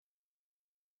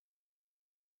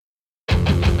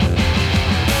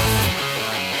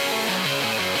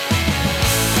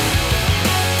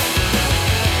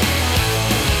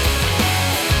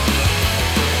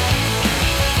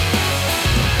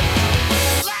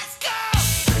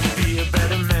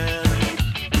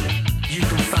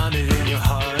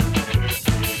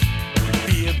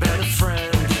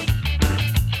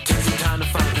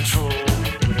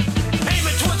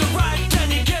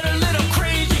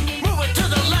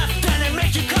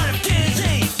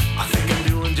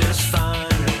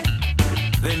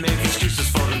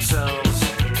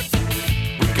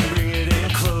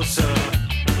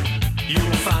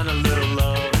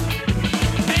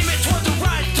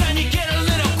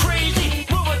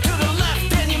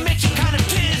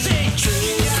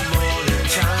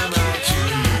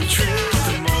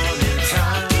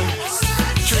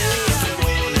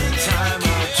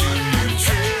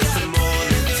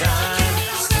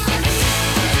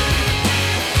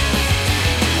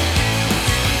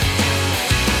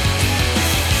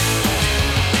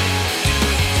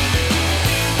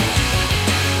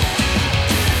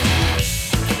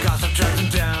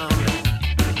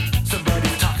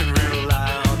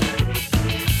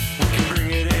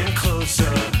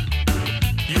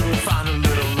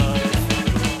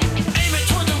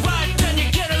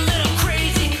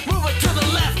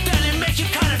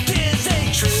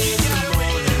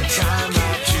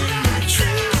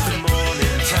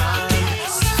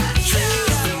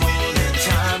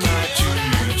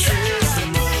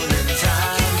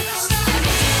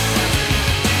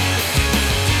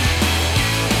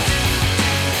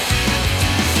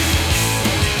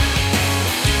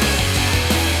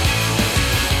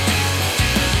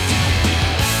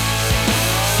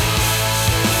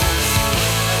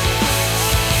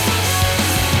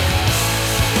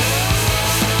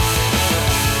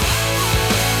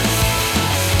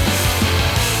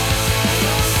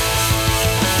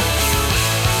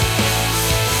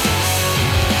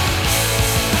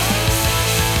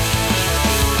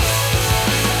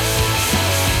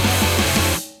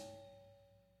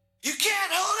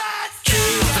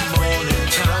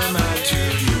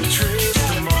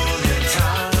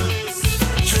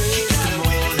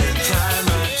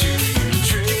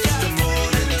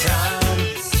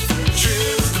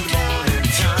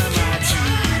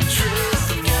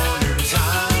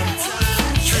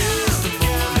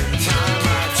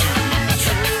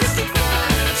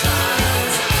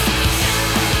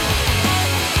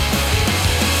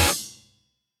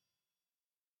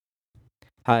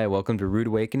Hi, welcome to Rude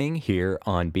Awakening here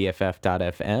on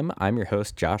BFF.FM. I'm your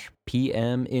host, Josh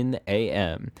PM in the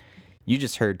AM. You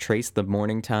just heard Trace the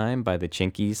Morning Time by the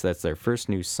Chinkies. That's their first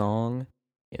new song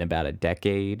in about a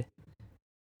decade.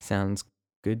 Sounds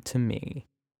good to me.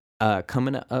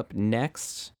 Coming up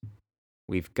next,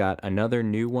 we've got another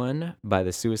new one by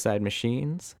the Suicide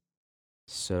Machines.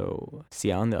 So, see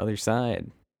you on the other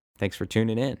side. Thanks for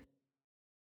tuning in.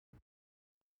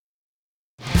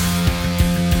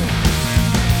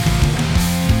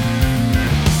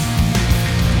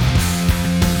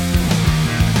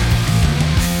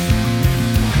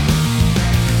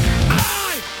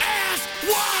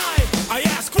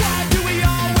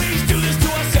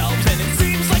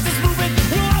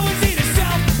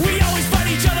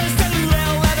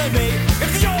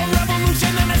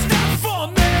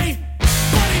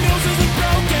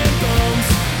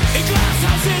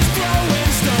 Houses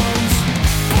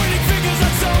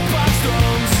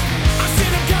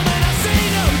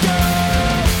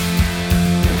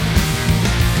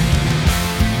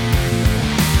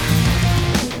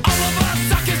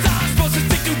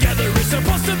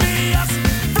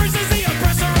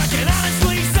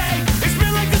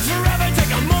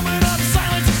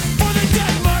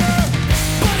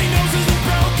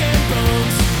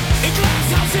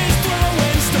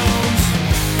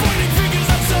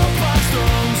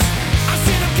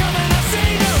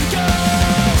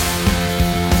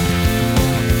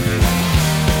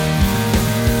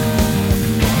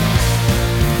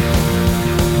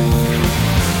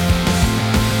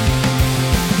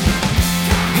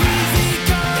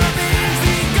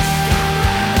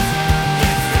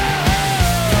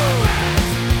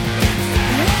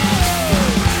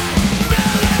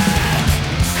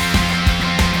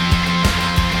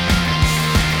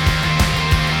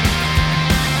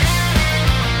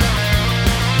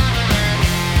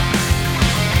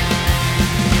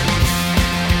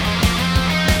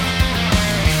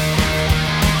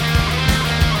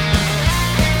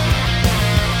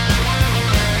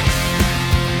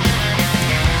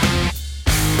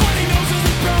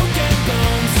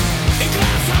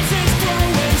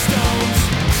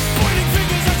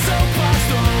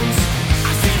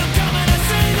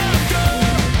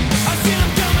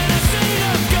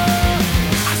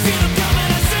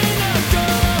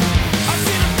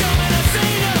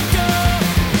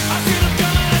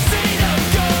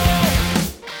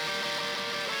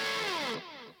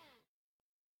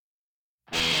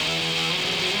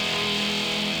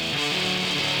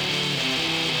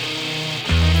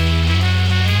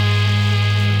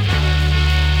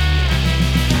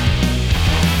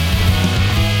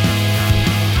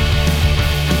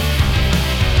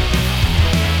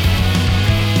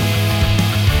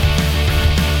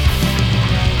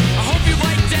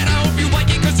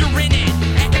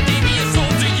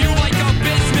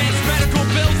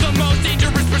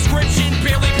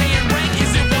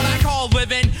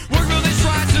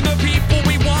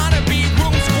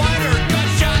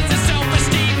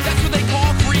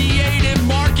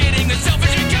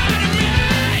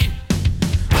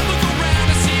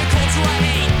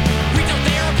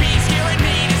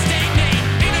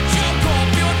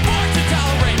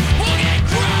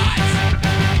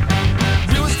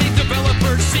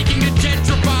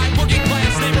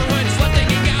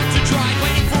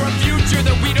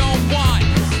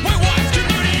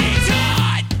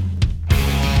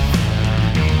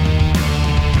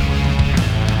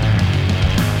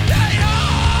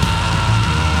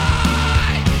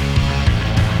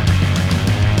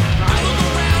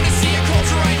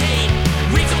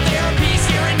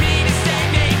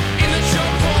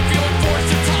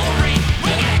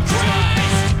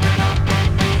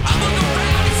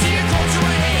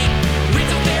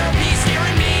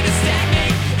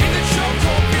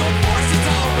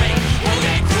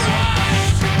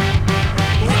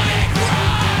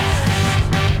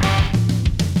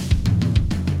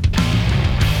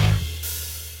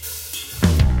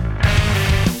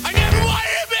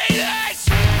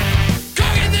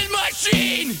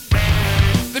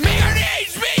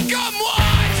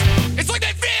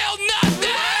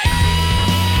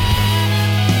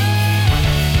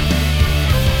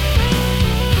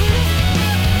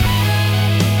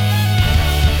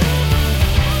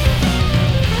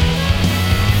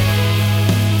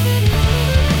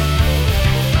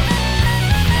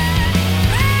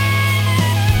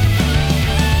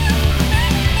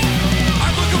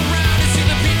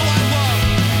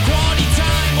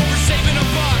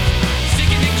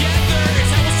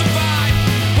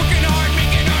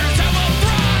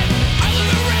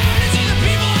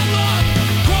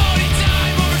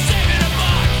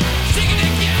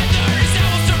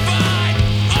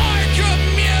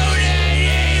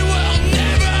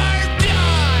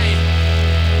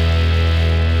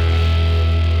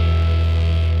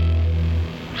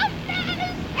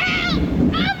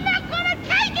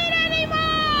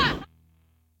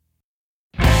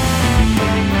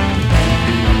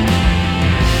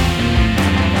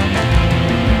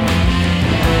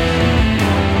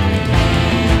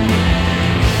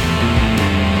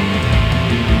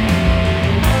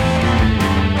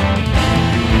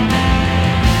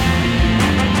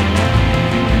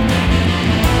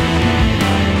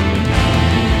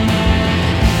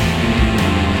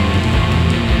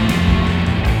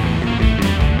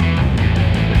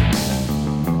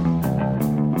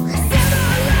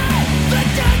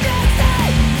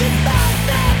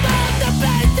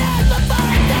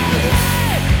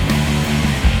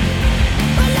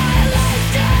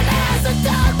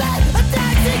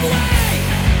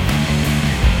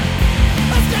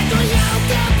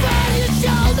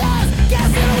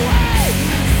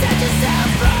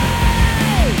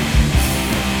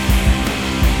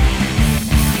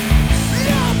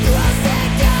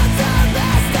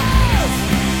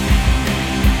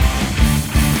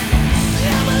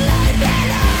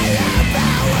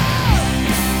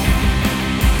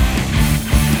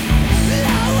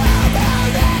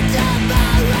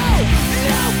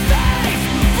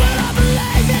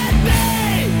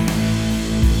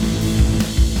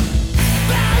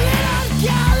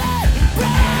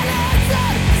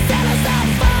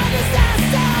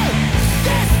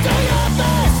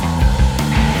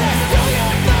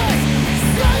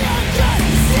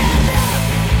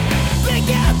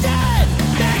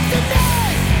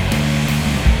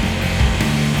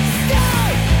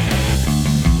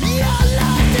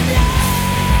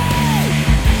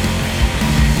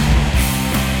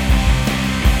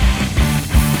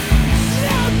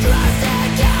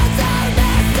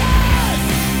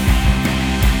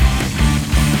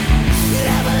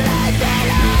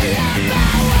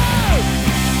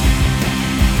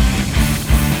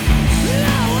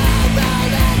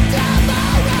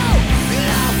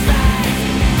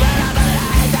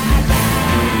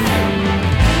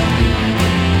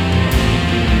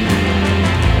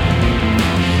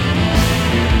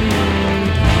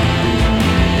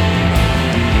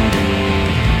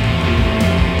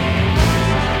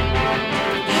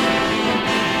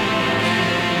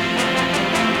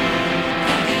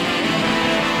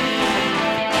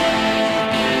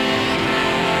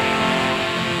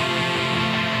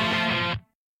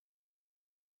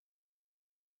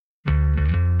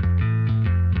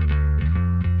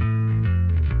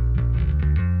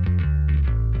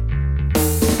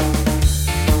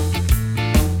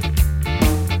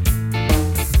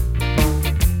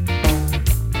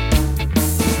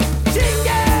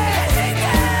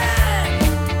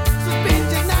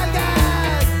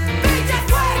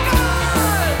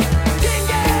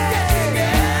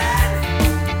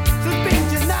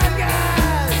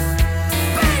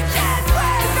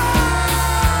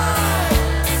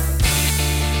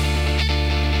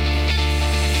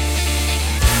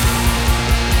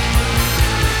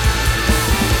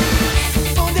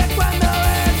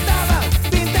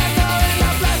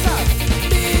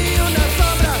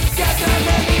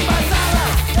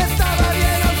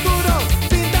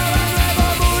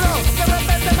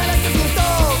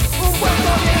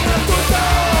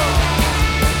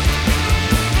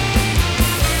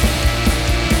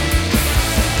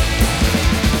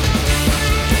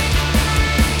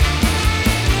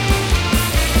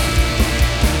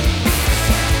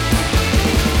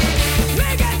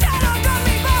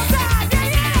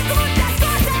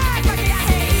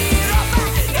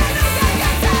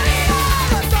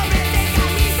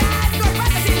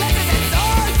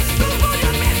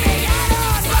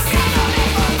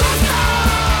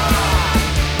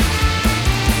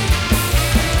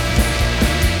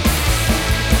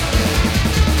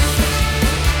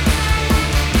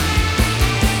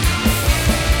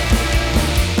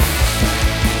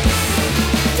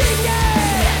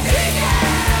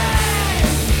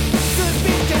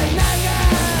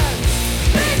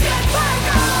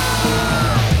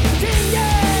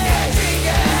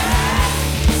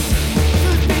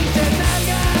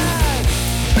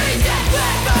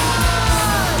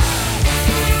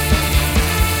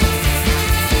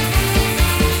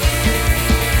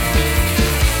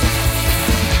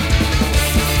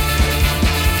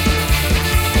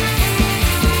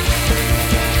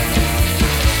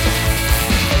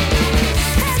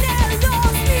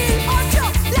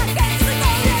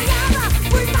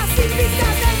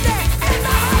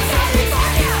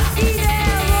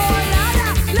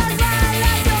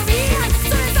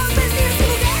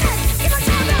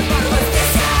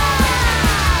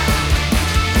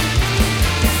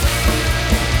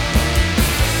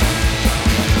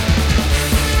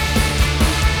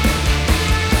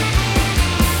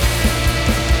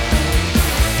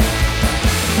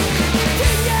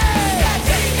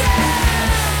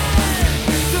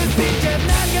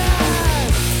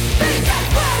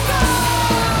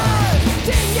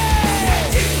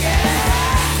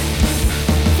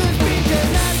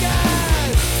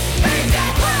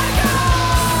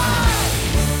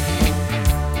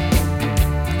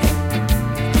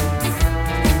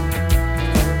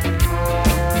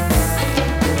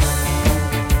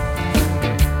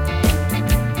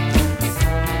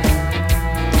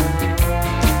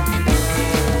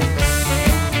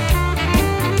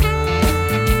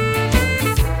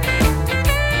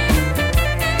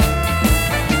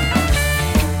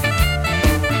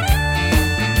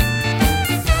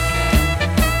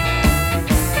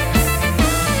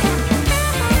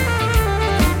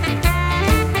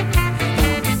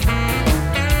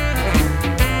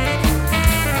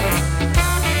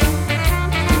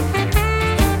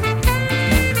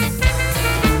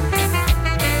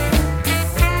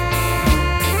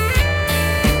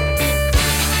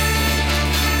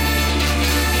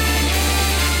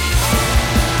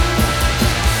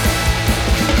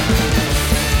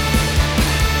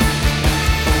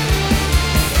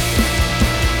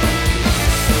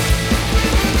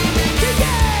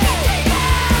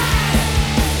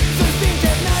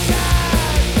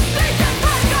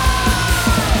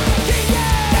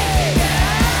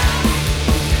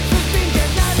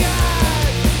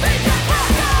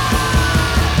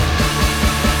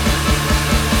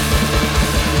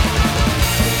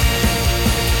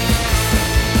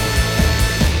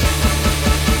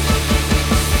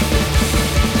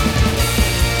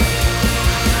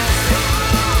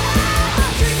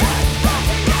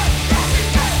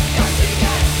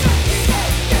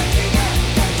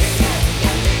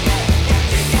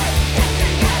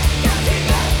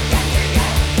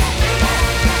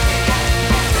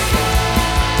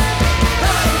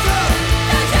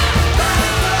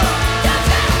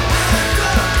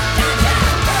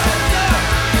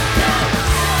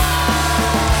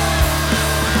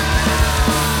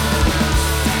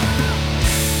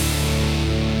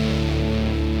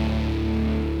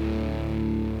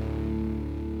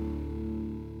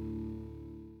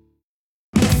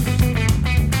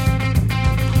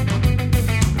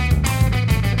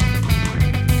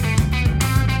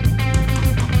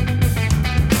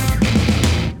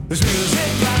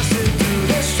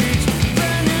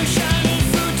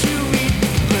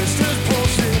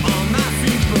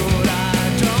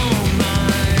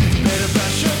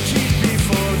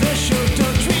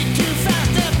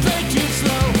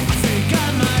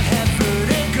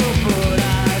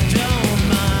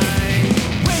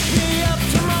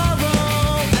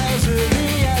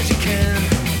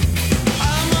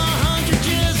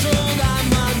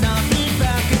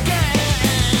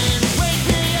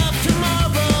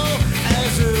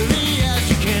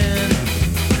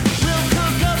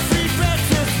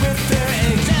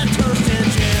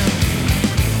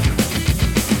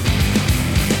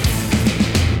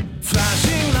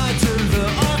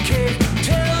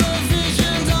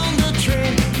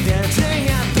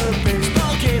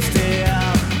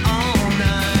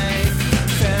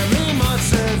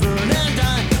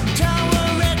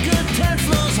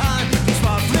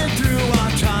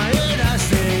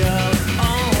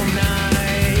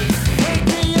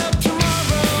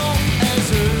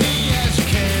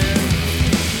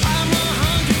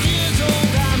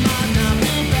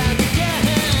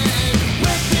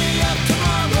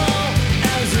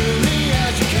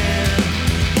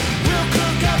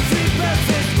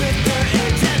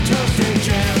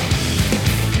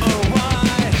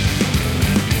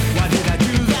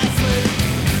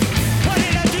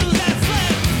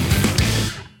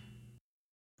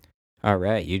All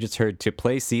right, you just heard To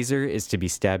Play Caesar is to be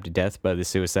stabbed to death by the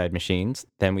Suicide Machines.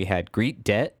 Then we had Greet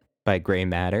Debt by Grey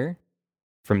Matter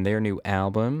from their new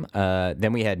album.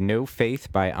 Then we had No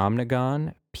Faith by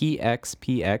Omnigon,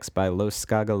 PXPX by Los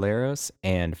Scagaleros,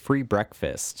 and Free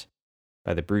Breakfast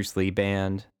by the Bruce Lee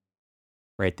Band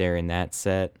right there in that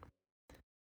set.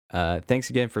 Thanks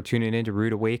again for tuning in to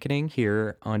Rude Awakening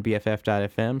here on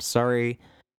BFF.fm. Sorry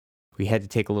we had to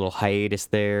take a little hiatus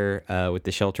there with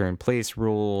the shelter-in-place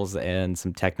rules and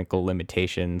some technical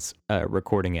limitations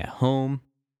recording at home.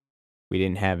 We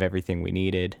didn't have everything we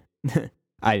needed.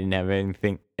 I didn't have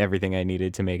everything I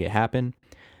needed to make it happen.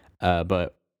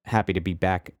 But happy to be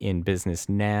back in business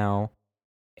now.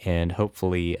 And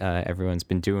hopefully everyone's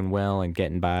been doing well and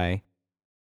getting by.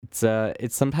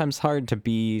 It's sometimes hard to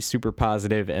be super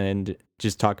positive and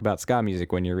just talk about ska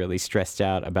music when you're really stressed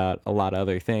out about a lot of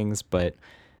other things, but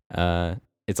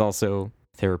it's also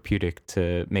therapeutic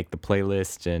to make the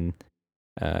playlist and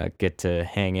get to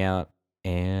hang out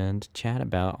and chat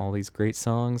about all these great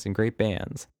songs and great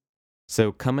bands.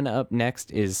 So coming up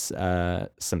next is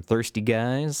some Thirsty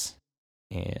Guys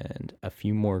and a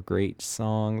few more great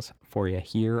songs for you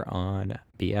here on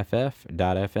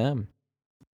BFF.fm.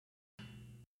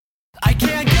 I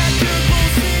can't get your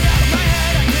bullshit out of my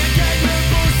head. I can't get your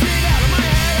bullshit out of my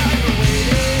head. I've been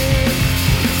waiting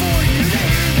for you to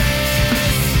hear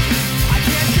this. I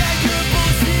can't get your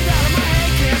bullshit out of my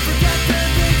head. Can't forget the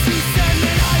things you said,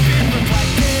 and I've been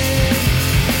reflecting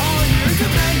on your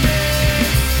dependence.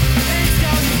 It's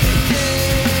got me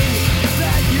thinking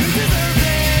that you deserve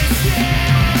this,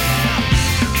 yeah.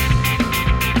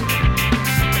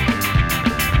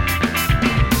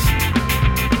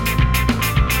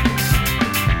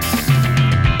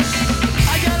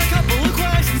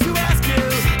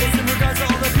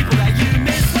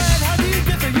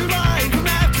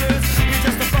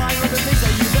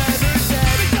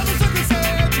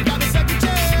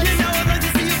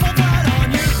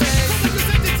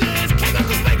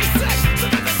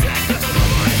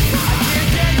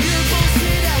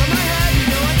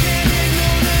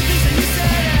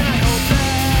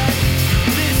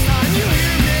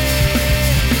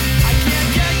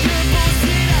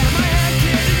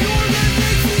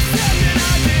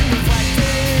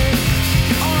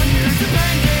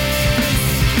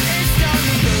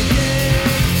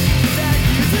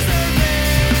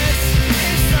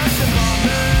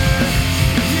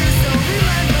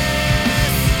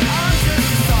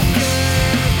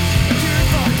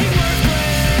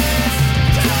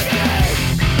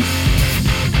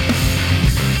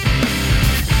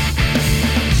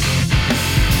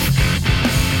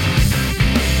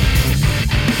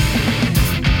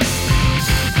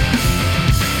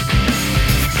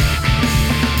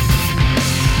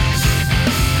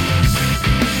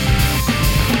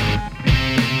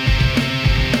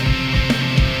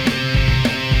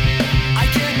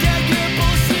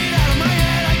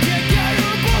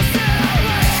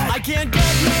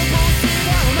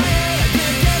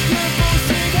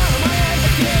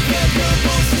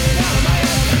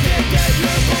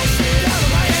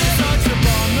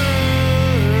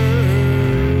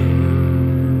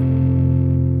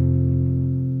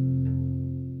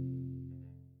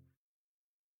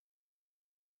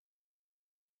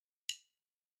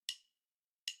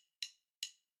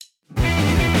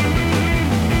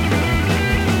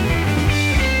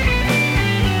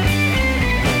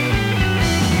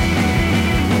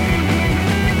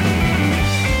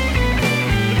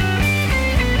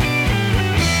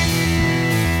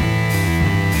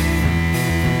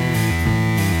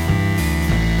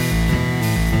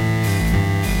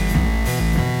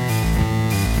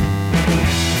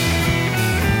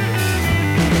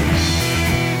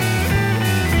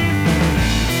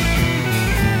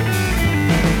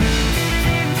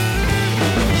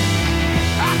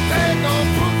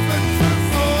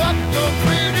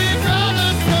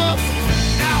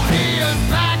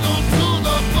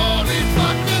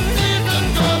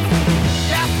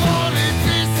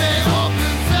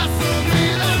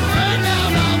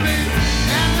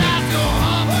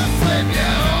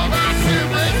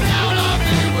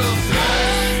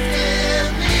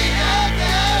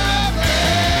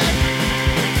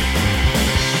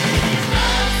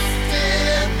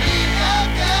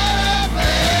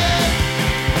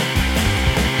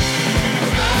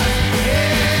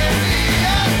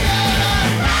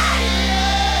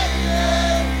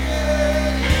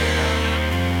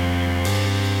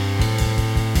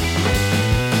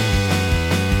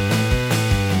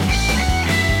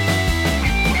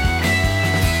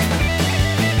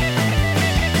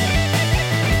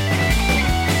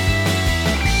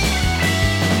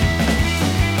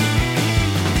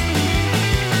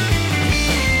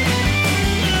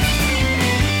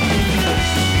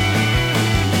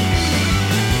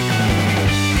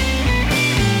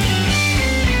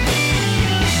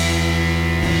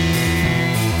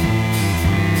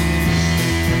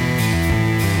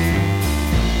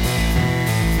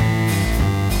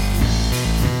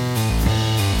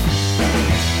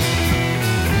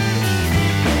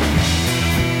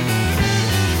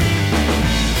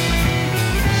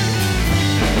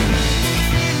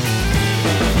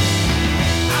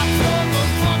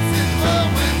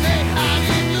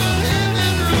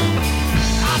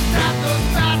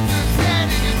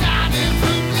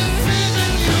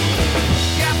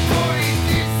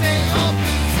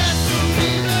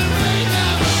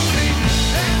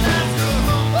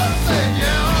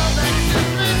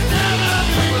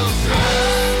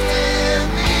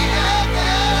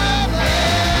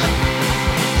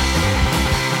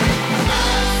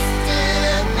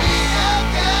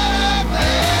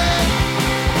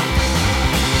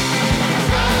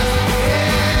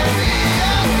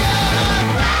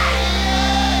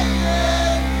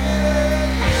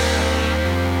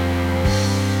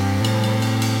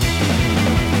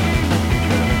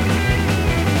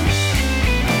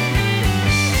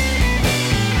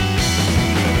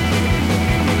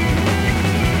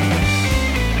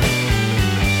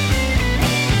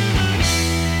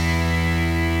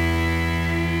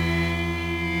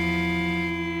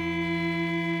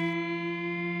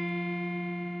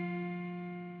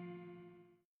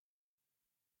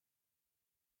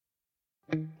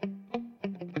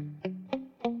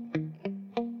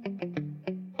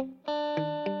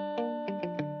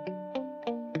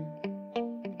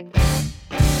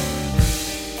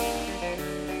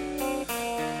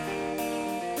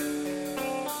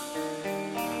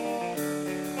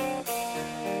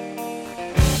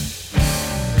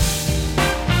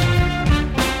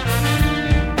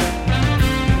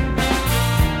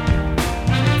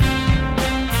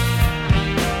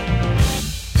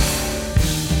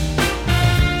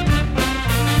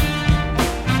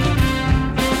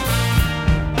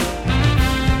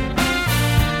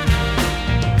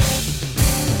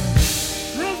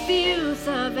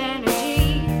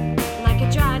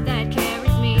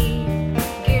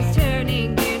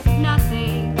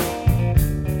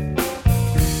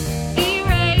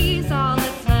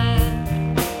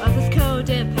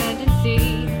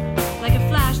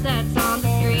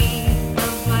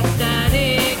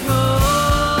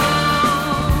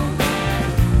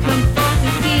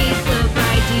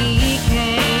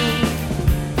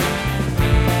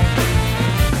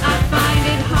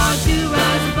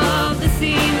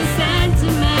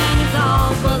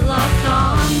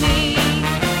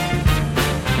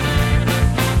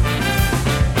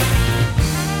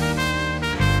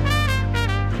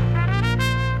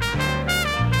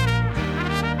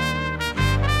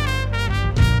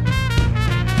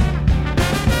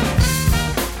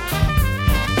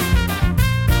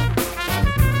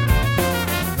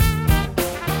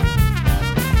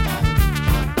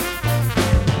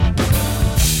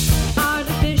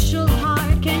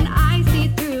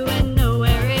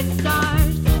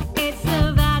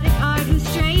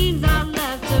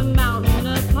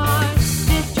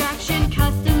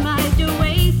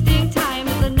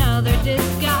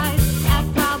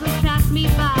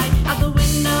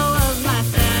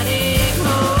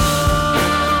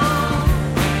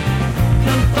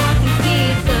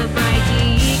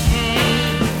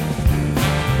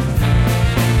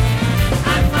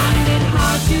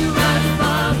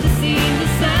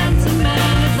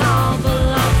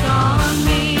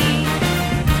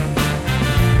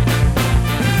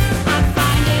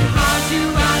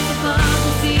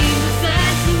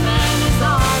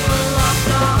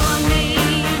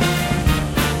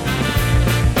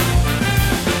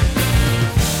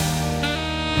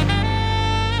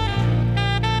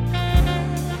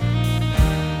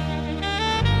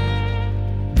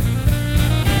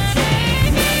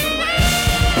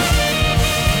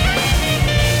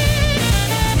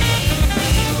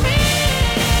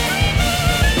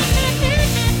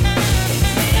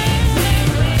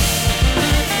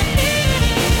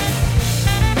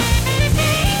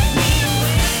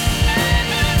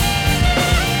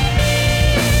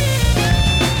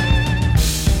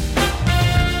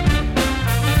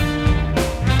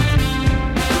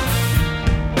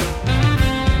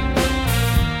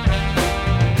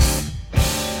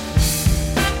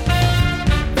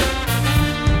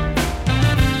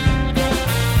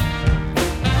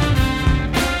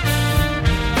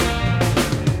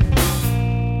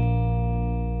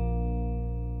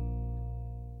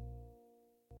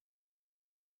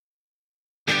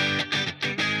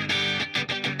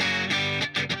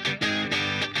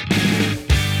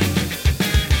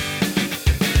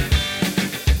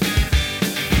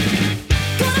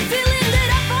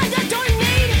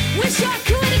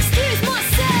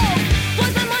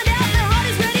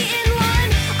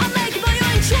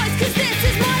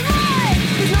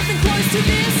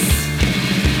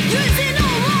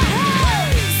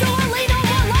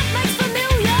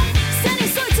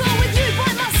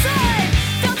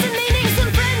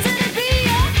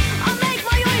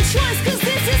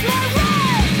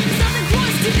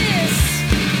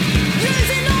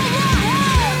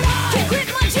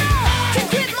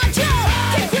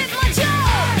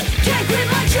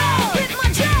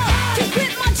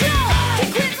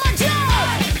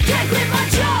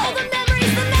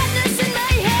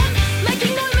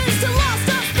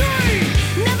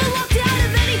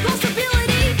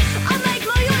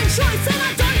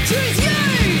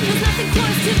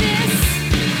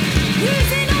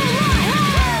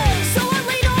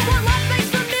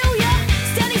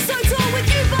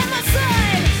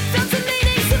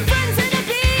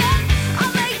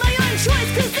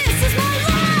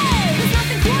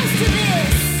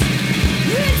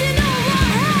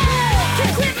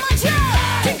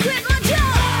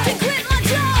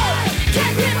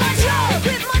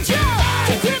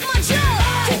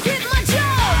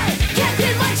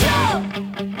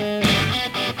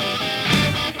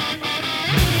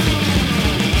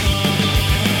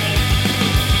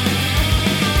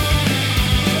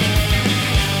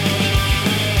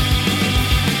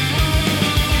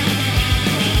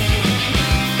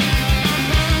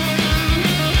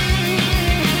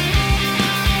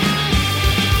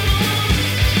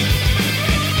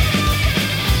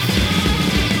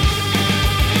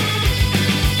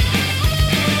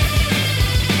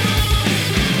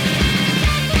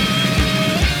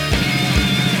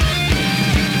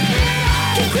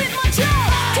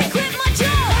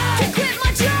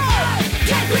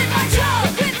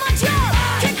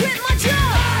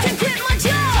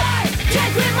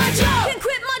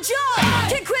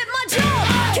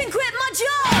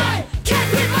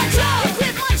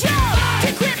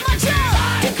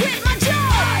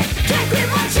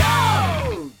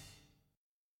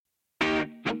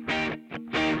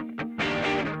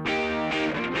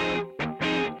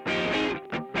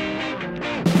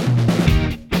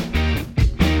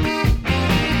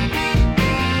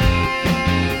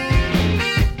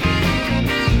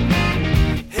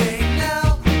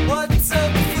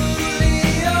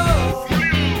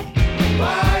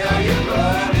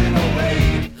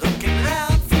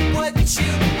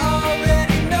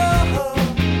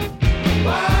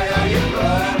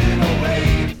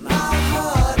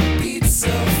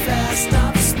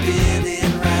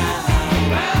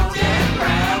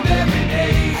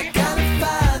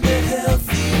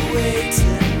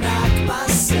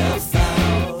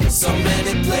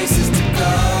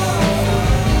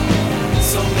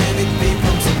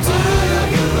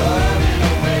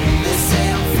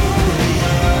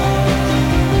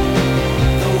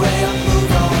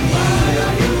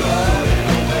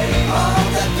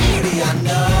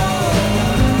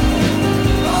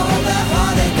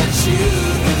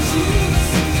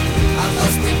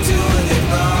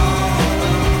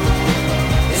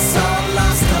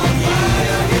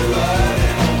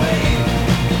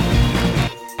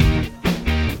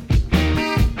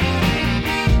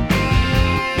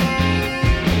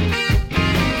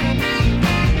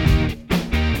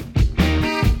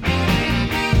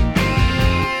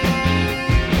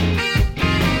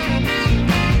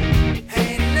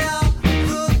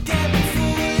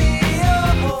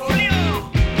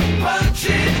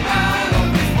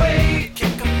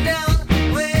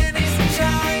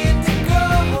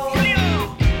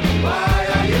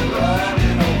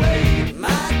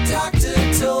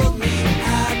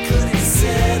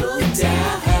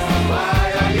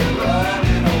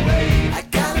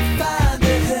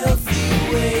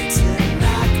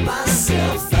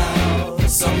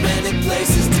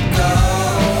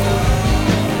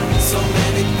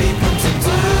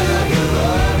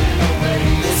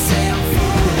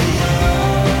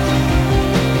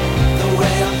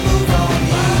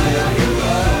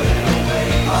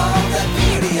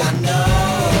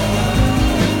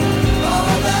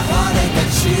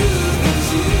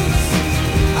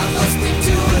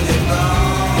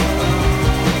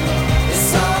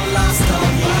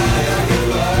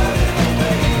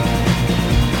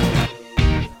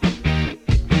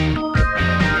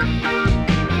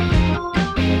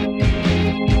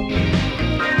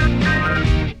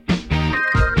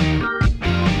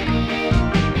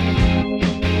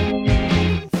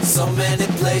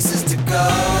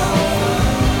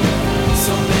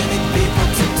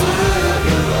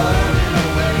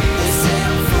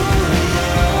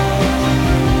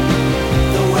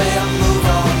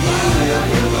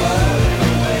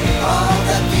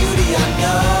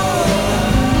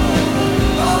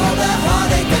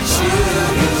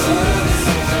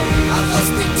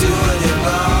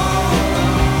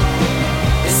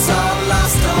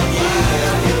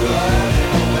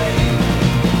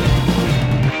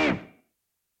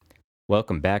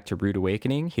 Welcome back to Rude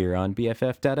Awakening here on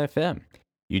BFF.FM.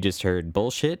 You just heard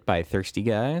Bullshit by Thirsty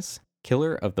Guys,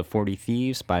 Killer of the 40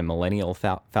 Thieves by Millennial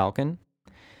Falcon,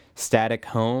 Static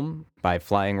Home by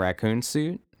Flying Raccoon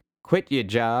Suit, Quit Ya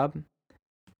Job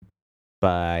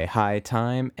by High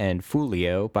Time, and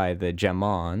Fulio by the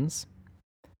Jamons.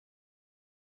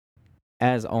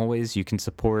 As always, you can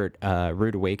support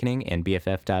Rude Awakening and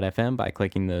BFF.FM by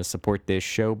clicking the Support This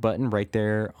Show button right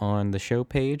there on the show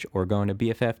page or going to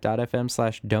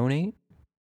BFF.FM/donate.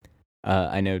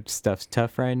 I know stuff's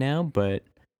tough right now, but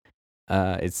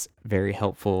it's very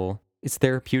helpful. It's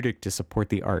therapeutic to support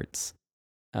the arts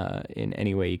in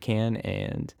any way you can,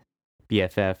 and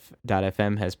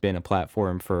BFF.FM has been a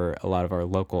platform for a lot of our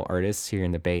local artists here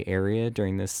in the Bay Area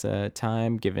during this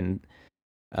time, given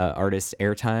artists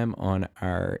airtime on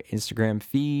our Instagram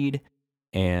feed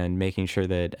and making sure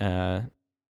that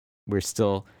we're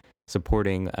still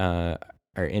supporting our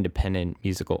independent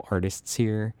musical artists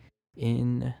here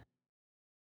in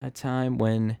a time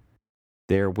when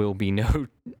there will be no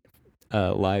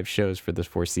live shows for the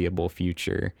foreseeable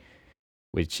future,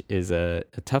 which is a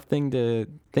tough thing to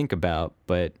think about,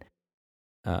 but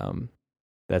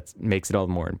that makes it all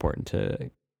the more important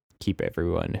to keep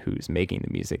everyone who's making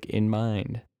the music in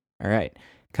mind. All right,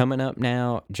 coming up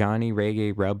now, Johnny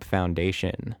Reggae Rub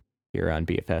Foundation here on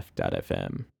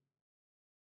BFF.FM.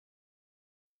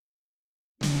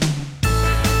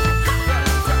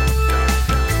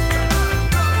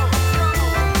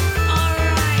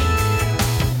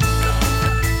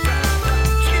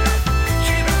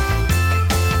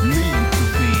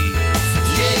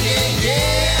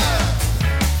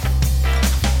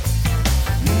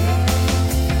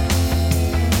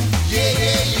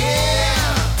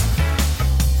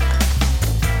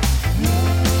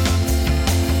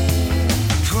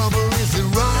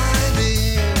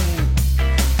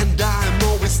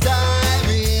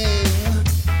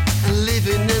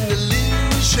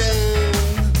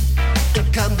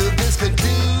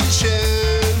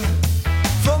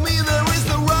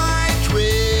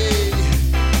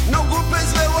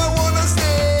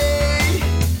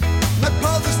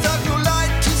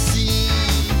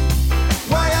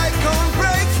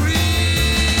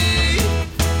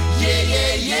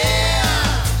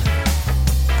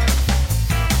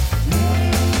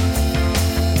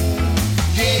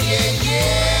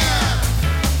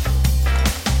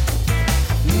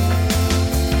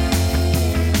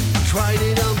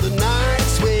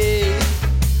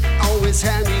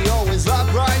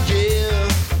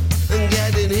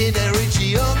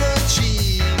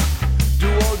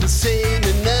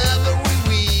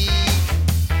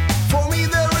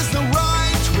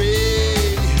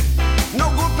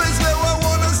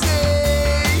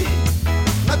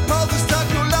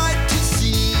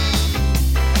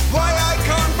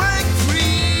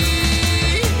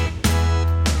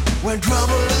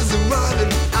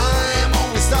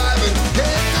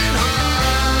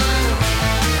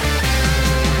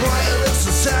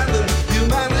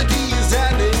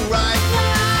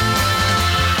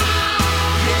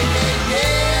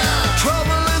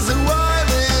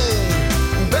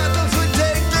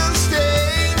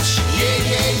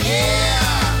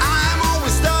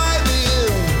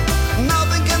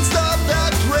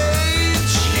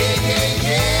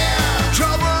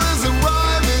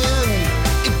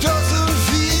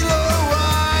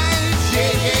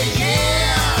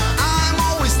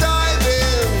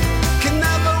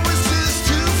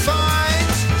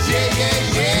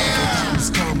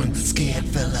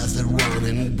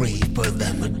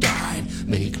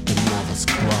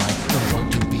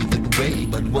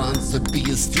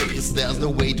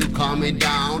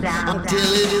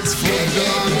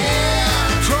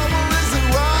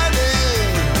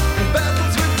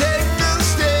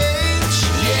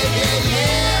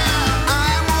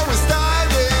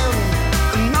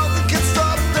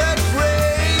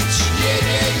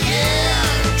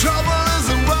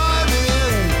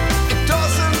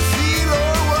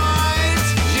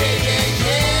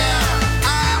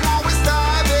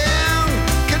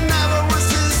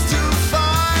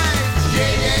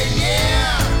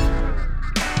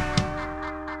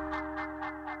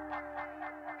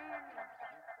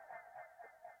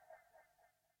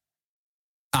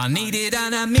 I needed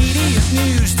an immediate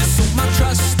news to sort my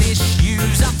trust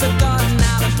issues. I've forgotten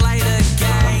how to play the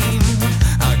game.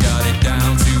 I got it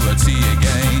down to a T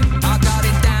again. I got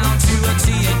it down to a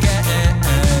T again.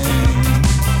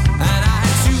 And I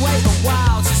had to wait a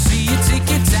while to see your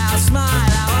tickets out. Smile,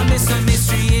 how I miss the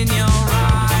mystery in your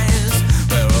eyes.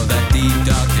 Where all that deep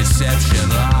dark deception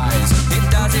lies. It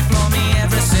does it for me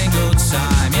every single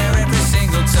time. Yeah, every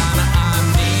single time.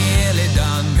 I'm nearly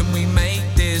done. Can we make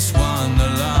this one the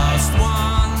last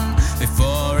one?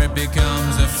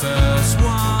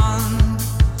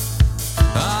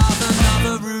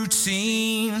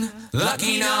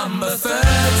 Lucky number 13.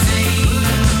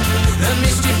 The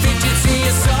mischief fidgets in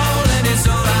your soul and it's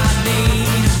all I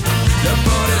need. The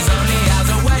border's only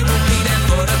hours away, we'll be there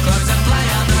for the close and play.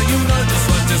 I know you know just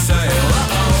what to say.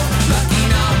 Lucky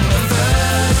number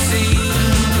 13.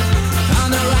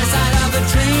 On the right side of the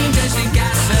dream, drenched in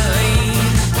gasoline.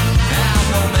 And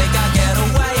we'll make our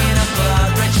getaway in a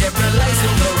blood-red Chevrolet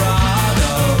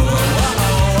Silverado.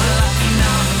 Lucky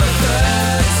number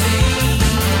 13.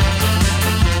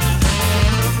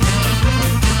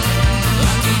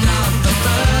 Lucky number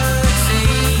 13.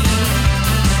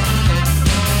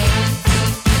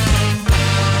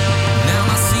 Now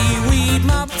my seaweed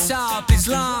mop top is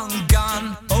long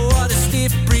gone. Oh, what a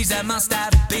stiff breeze that must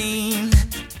have been.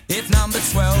 If number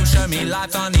 12 show me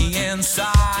life on the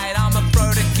inside, I'm a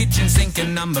pro to kitchen sink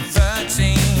and number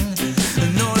 13.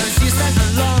 And all those years spent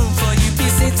alone for you be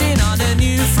sitting on a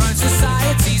new throne.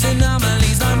 Society's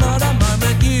anomalies, no more the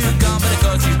moment you gone, but of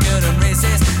course you couldn't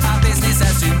resist. Our business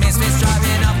has two misfits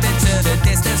driving up into the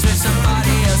distance with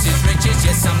somebody else's riches.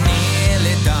 Yes, I'm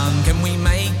nearly done. Can we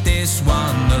make this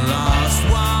one the last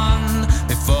one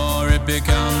before it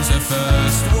becomes the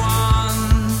first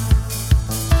one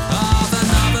of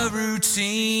another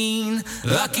routine?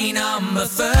 Lucky number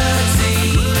 13.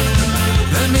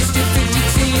 The mischief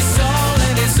fidgets in your soul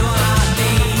and it's all I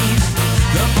need.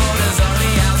 The border's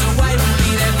only hours away, we'll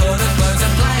be there for the close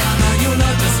and play. I know you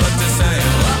know just what to say.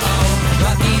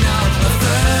 Lucky number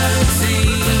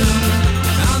 13.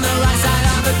 On the right side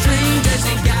of the dream, drenched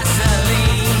in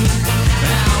gasoline.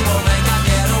 Now we'll make our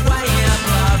getaway in a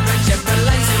blood-red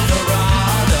Chevrolet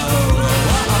Silverado.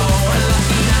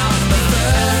 Lucky number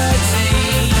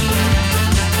 13.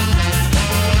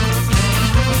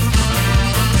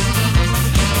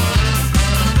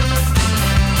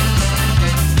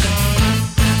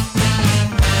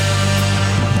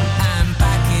 And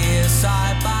back here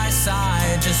side by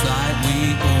side, just like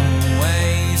we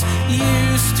always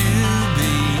used to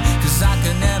be. 'Cause I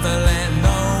could never let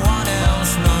no one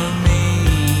else know me.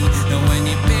 And when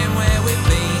you've been where we've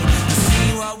been, you see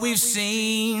what we've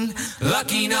seen.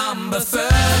 Lucky number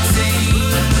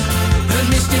 13. The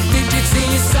mischief fidgets in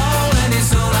your soul and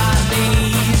it's all I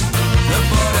need. The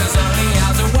border's only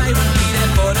hours away, we'll be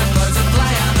there for the close and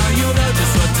play. I know you know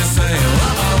just what to say.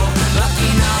 Lucky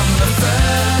number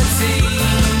 13.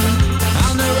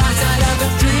 On the right side of the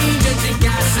dream, drenched in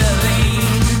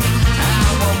gasoline.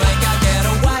 And we'll make our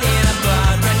getaway in a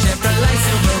blood-red Chevrolet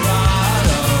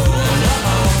Silverado.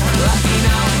 Lucky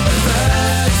number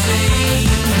 13.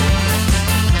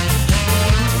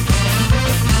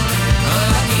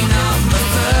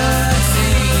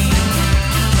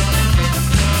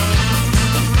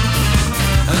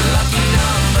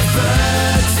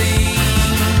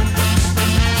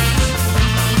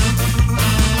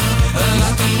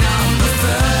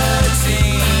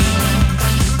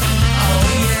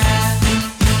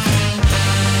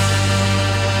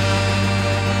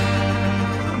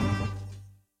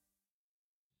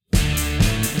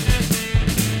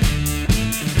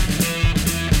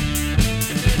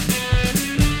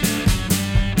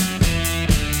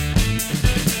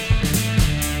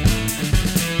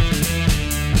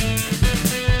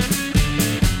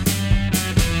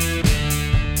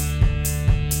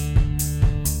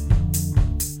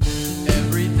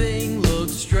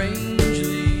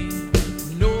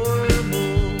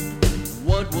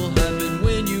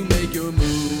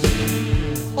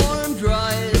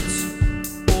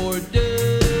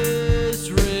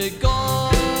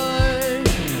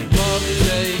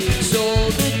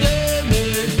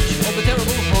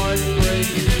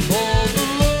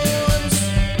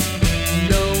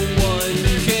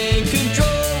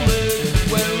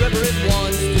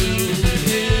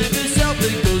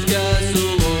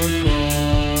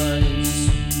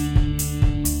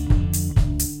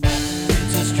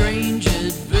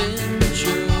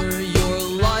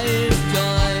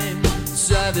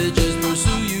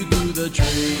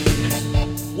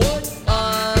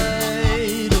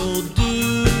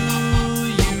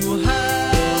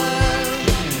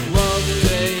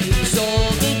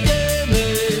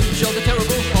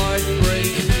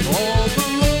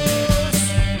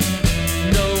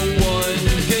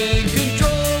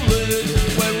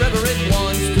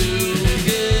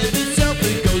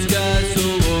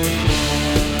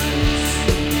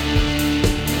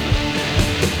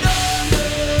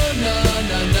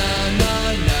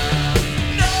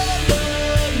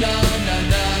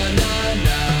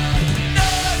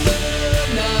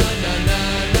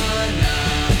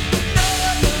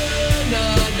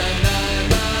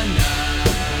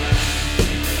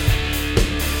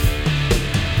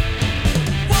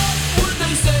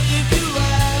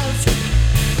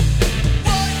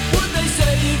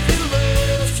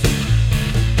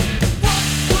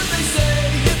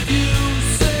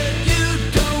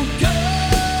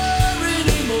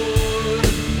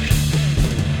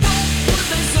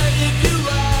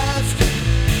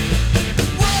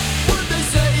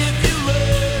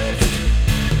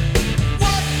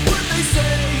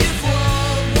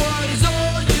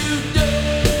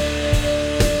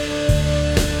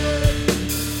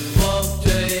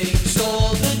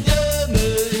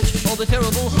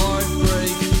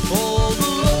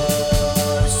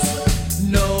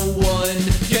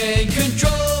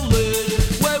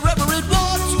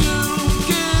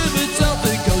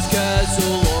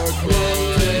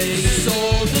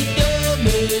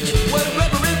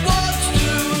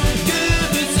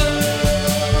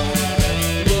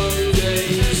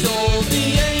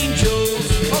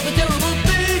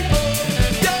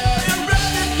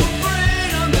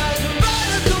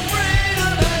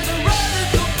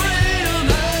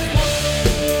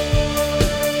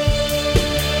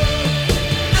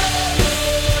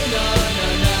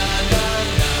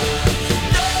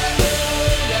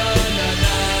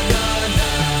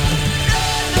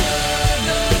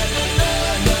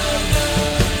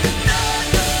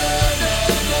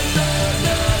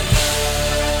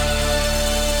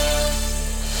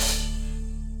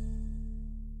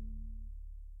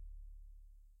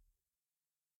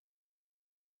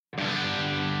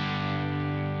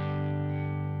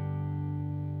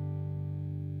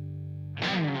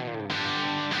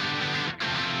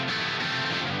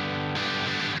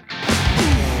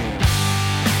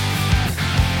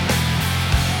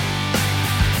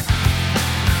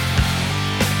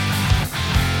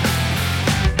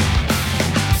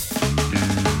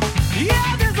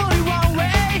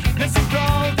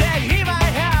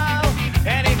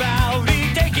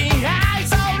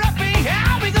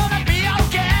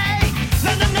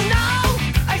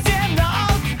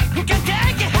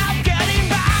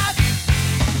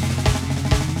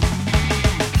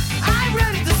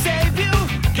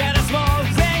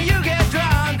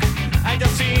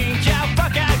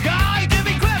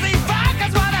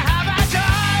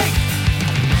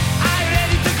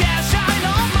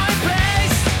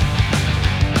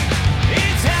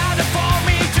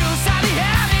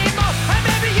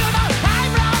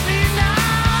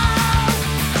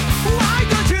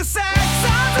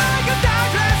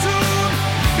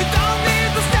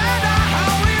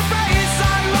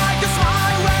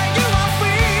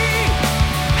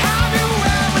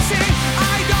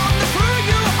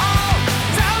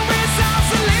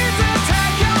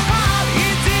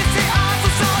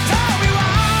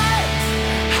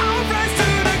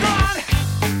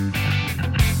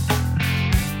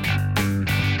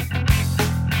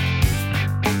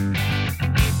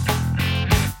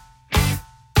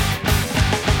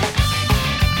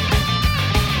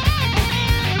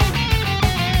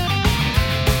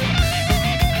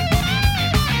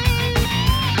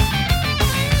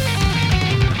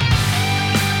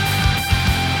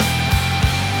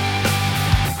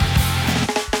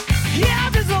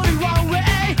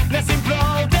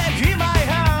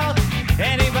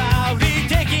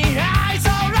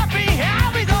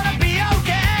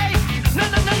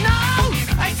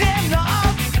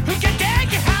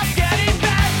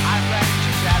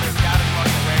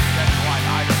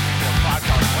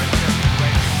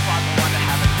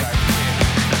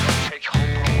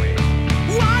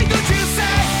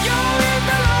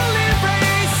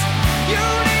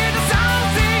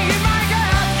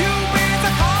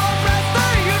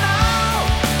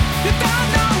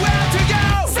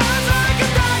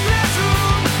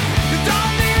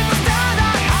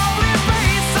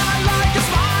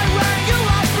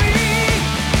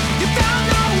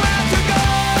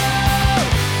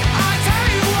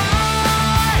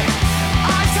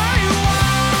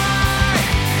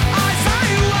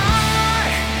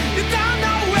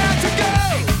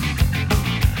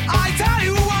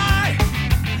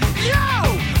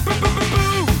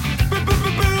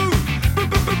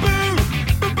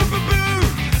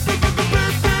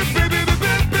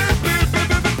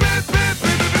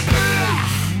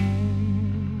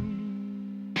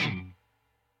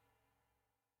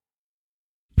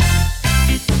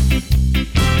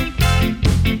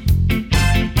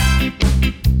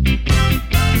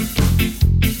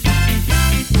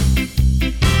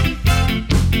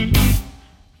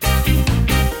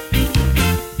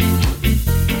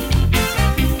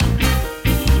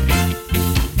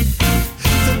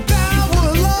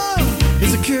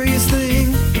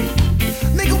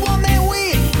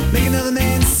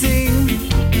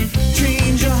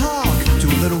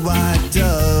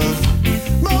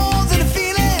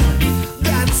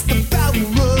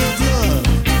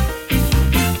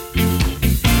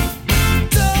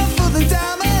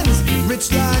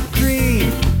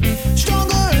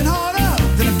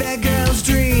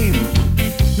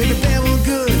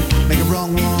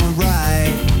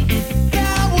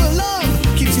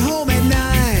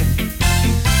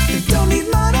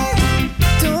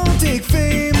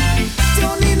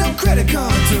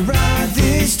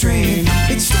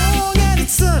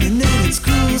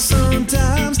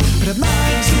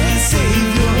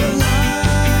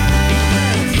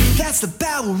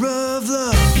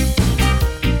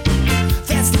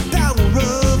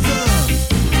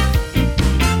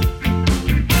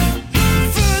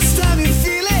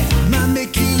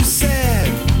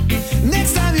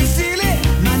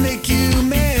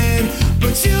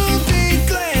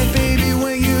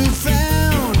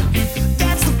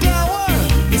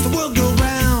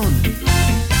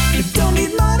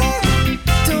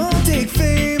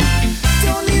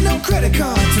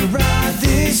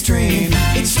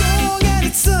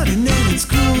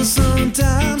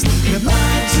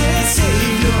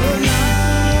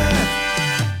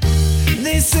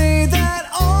 say that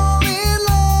all in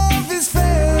love is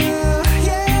fair.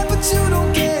 Yeah, but you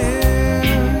don't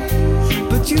care.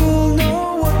 But you'll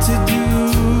know what to do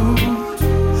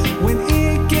when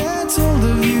it gets hold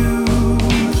of you.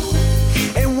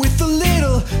 And with a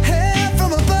little help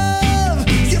from above,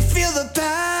 you feel the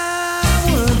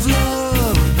power of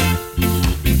love.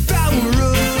 Power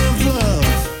of love.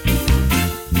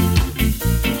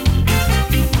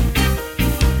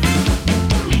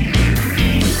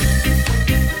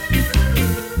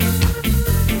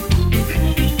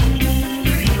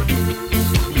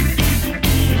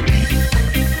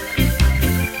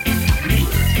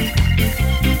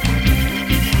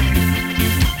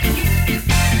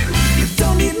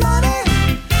 Don't need money,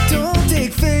 don't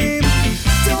take fame,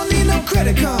 don't need no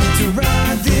credit card to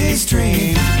ride this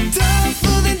train.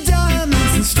 Tougher than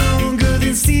diamonds and stronger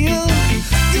than steel.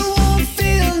 You won't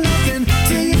feel nothing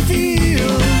till you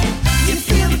feel. You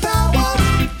feel the power.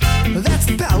 That's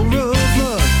the power of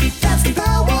love. That's the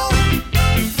power.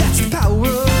 That's the power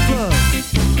of love.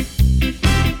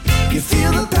 You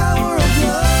feel the power of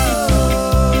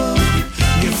love.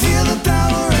 You feel the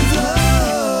power of love.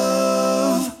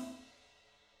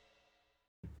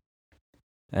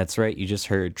 That's right, you just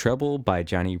heard Trouble by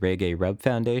Johnny Reggae Rub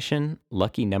Foundation,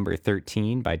 Lucky Number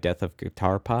 13 by Death of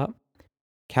Guitar Pop,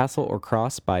 Castle or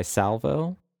Cross by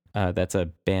Salvo. That's a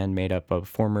band made up of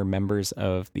former members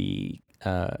of the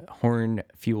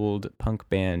horn-fueled punk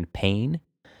band Pain.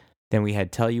 Then we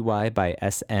had Tell You Why by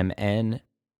SMN,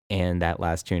 and that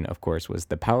last tune, of course, was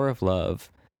The Power of Love,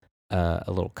 a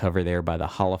little cover there by the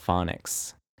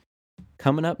Holophonics.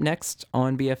 Coming up next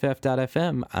on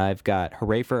BFF.FM, I've got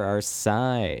Hooray for Our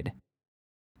Side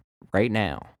right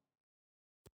now.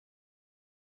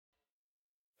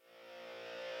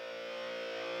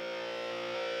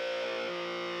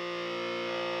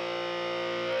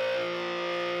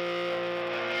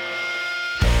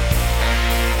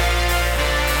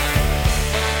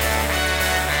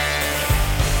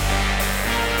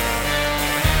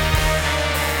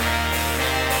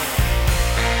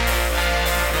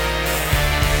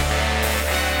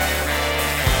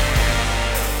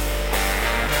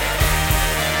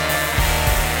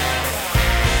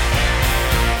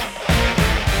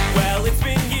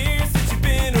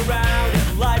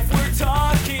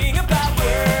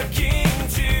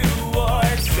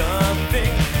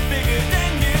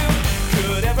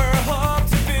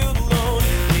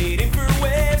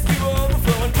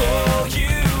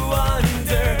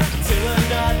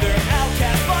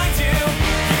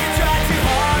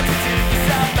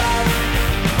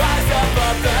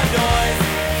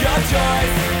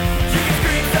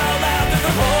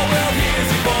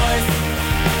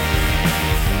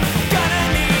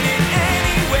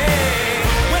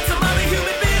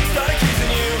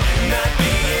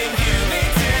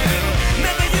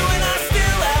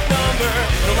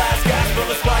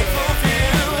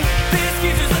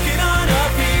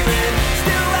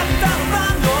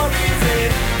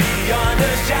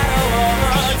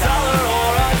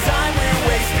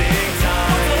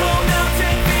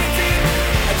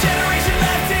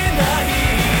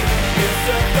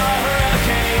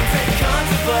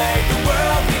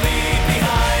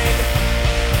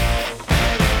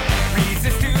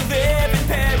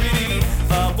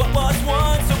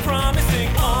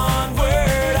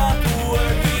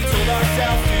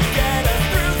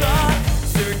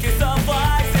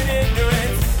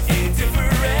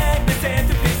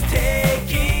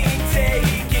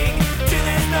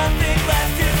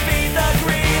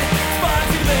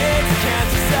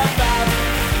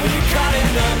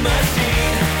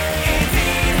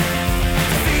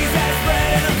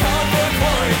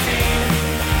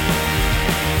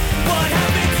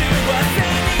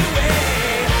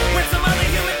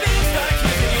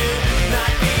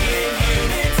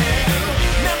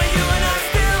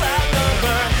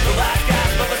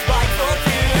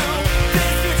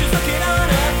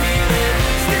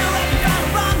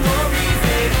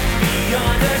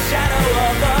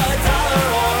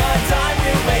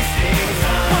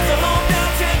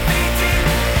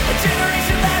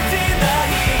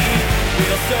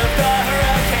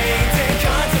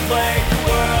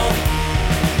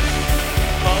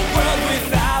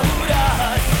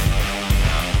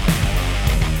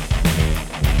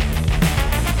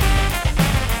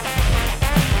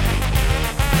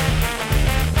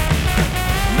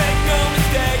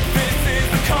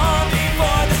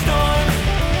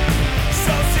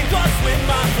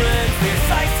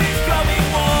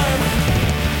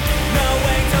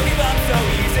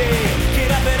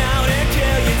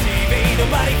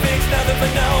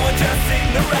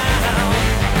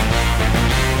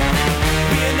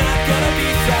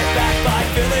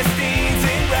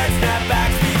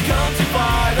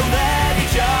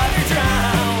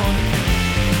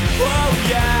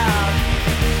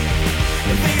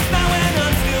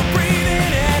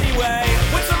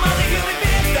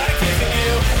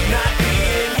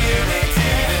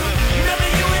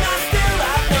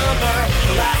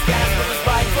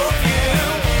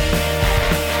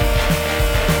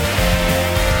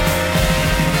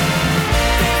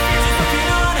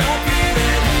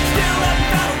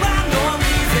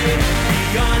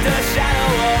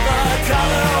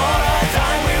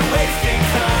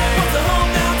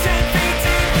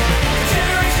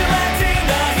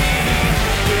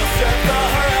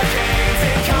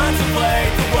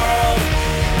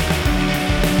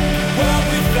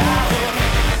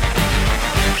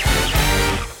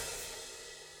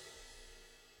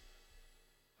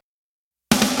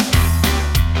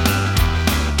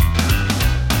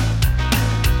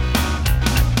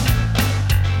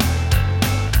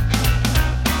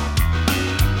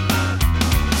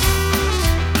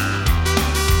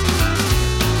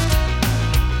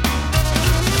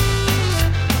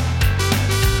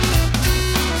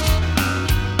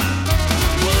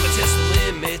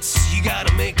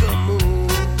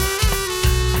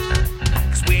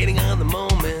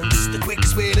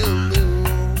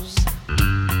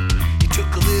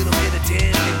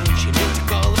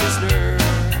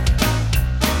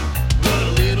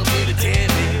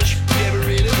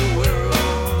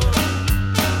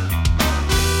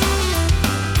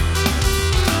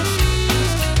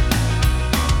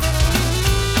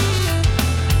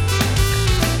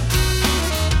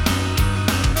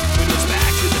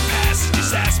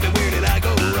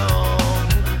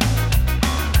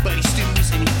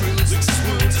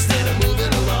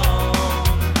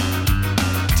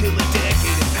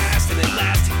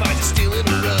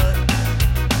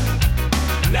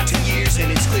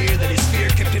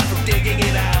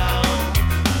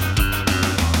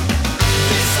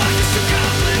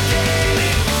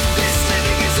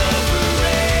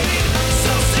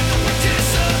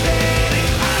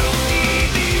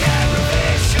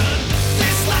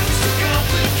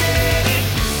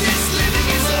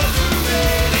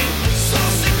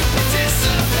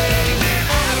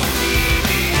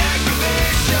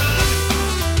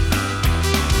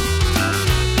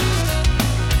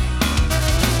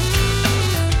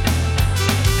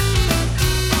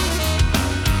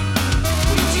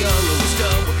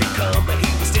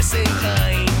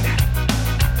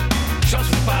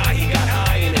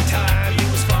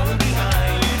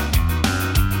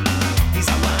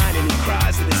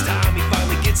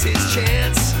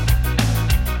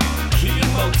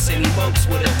 face and he mopes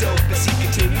with a dope as he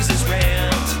continues his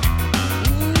rant.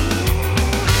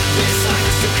 This life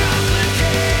is too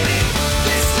complicated.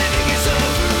 This living is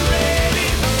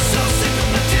overrated. So sick of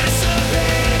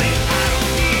participating. I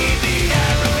don't need the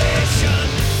aggravation.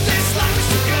 This life is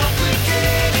too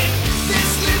complicated. This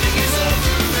living is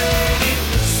overrated.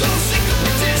 So sick of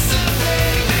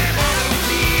participating. Man, I don't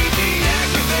need the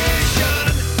aggravation.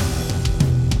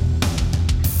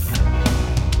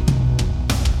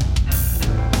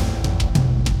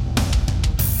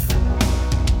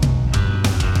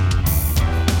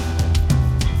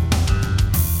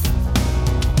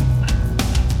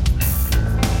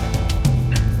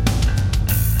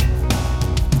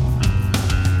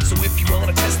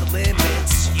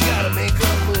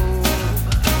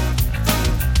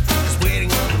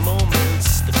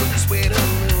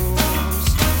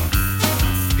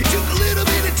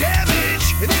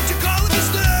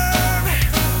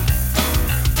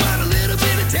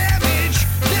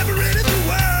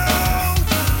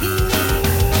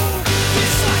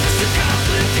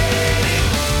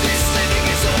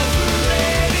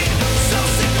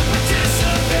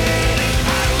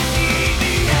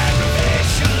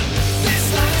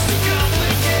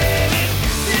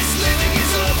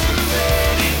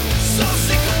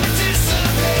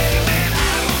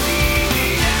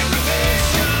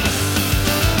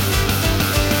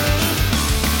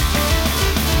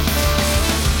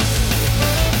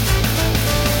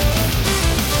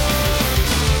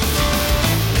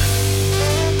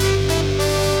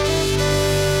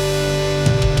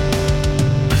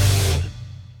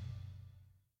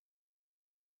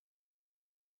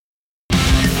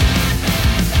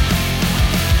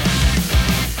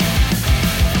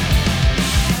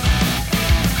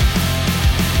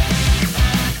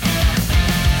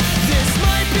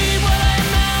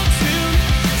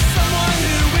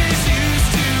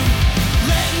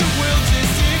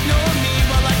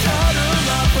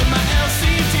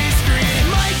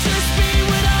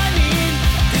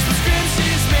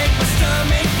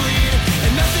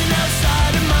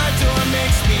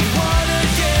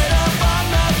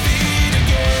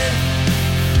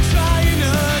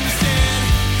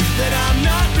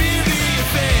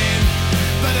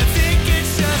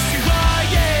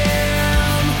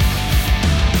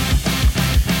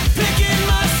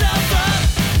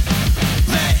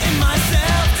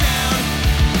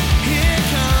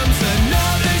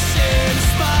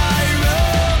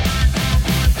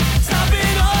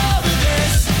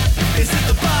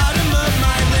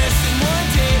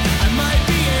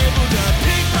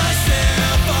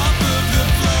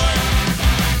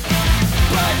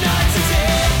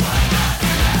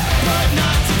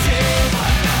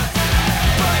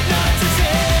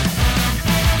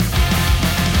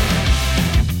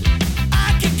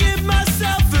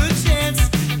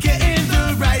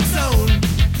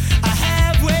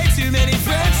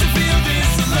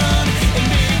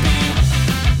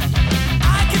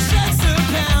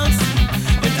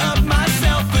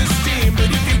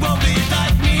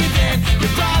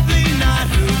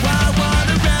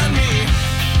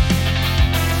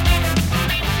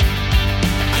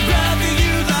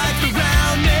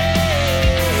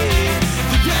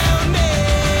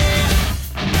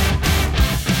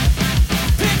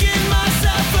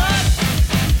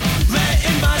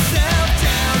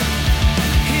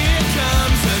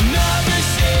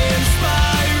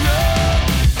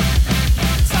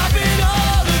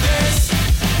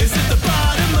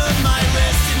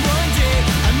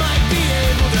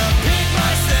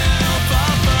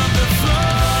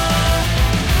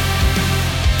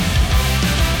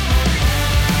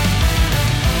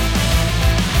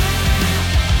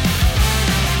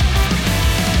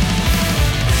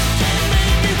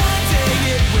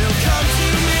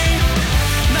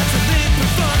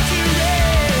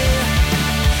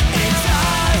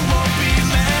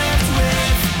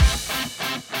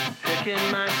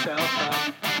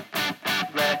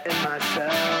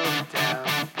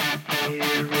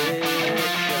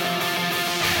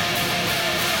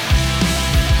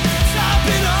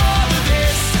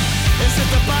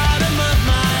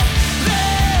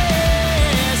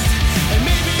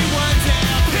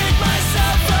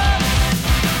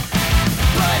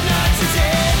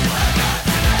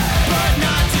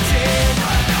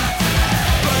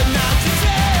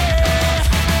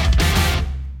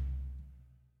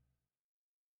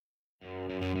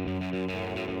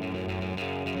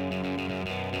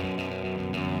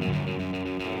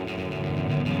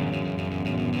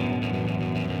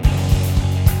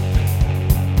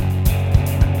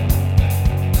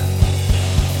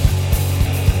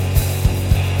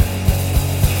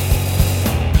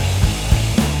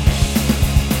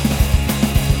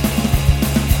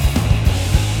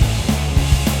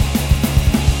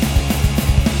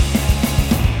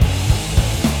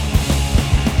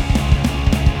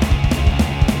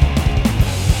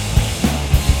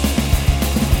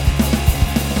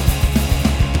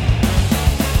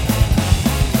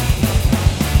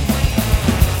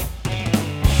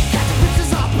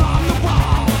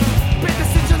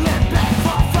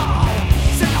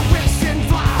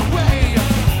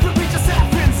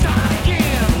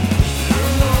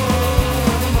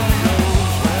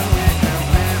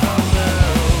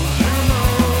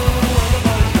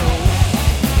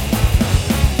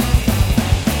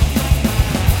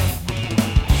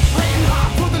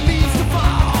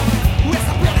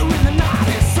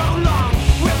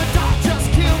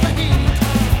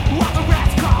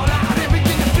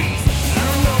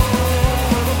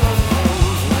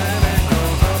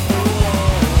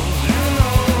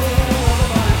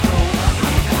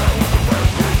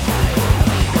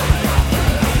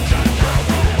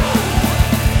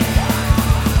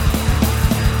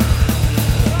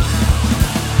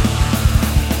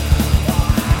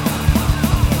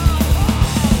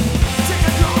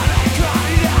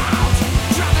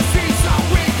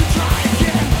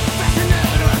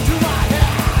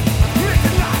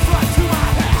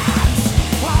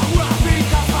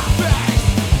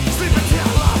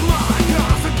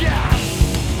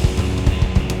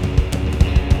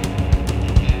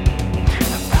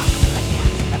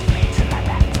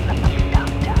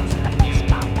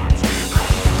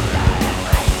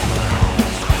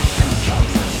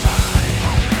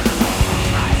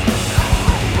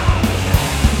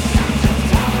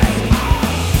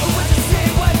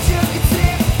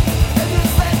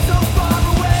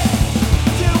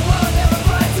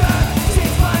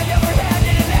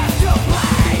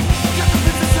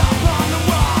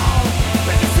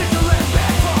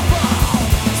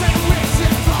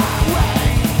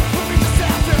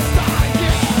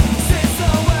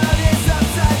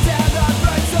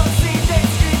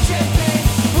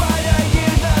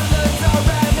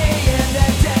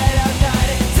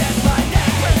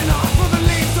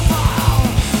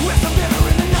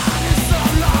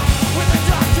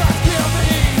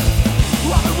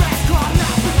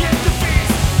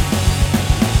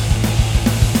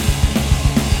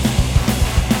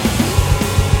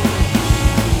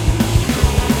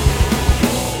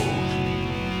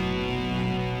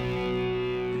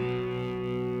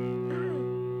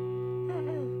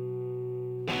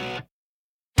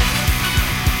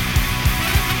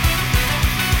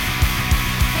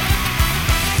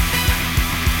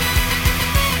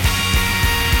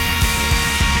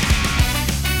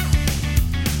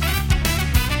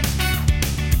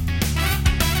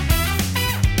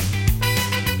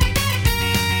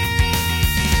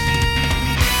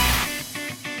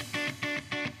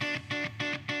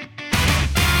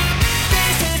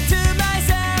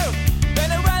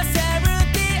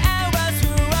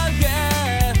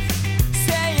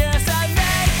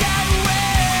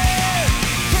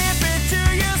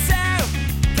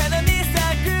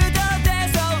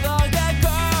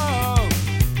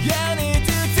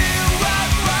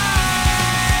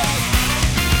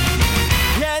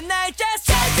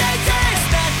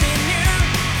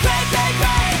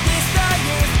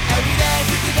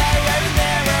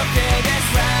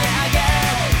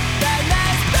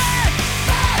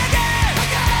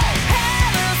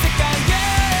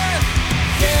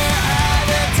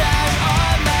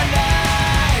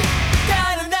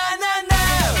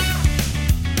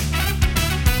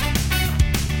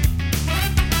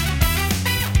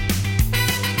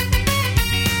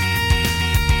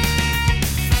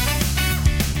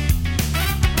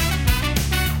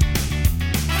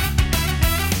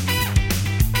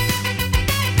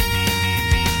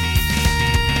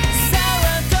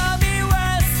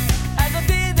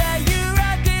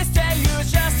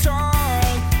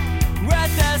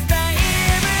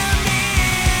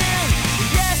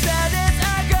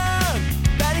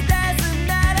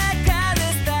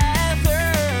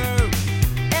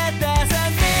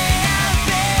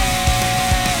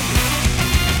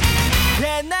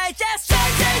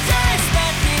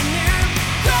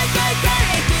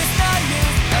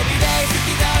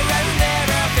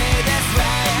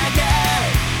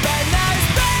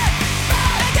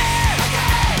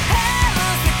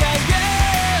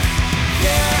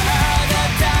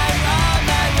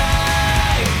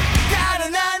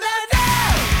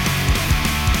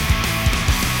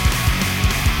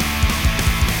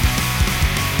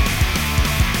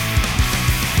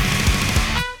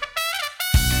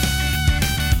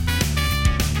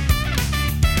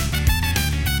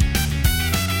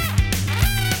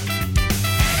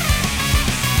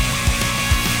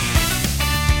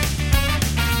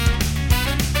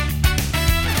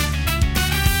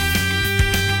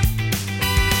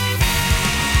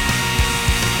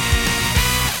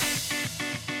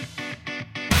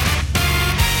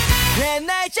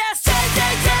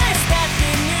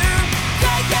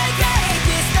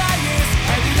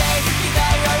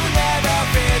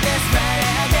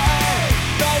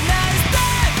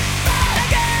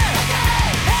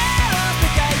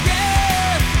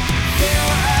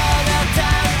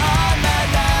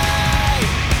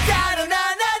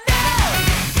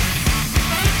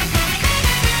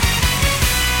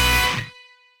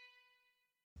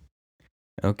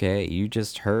 Okay, you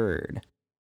just heard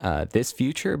This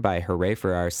Future by Hooray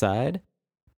for Our Side,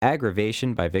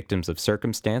 Aggravation by Victims of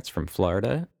Circumstance from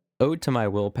Florida, Ode to My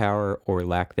Willpower or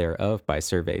Lack Thereof by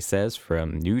Survey Says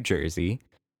from New Jersey,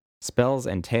 Spells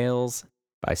and Tales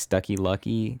by Stuck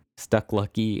Lucky,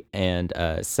 and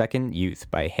Second Youth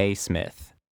by Hey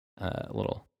Smith. A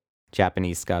little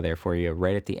Japanese ska there for you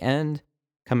right at the end.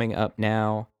 Coming up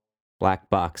now,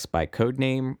 Black Box by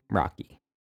Codename Rocky.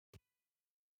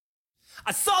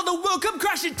 I saw the world come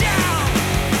crashing down.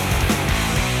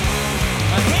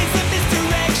 A haze of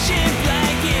misdirection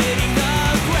blanketing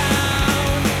the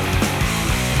ground.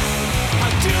 How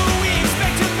do we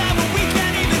expect to laugh when we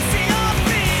can't even see our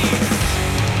feet?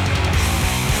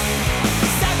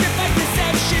 Sacrifice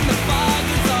deception, the fog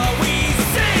is all we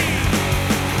see.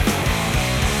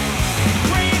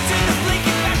 Pray into the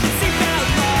blinking fashion seatbelt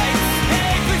lights.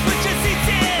 Hey, please put your seats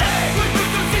in. Hey, please put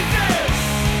your seats in.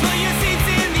 Put your seats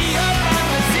in the upright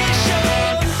position.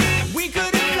 We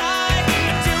couldn't fly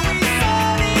until we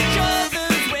saw each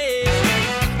other's way.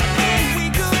 And we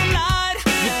collide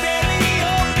with barely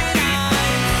open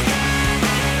eyes.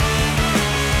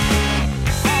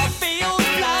 Our failed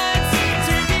flights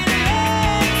turning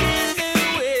legs into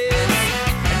wind.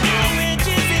 Now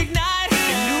engines ignite,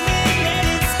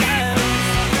 illuminated skies.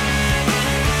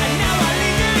 And now I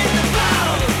linger in the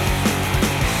clouds.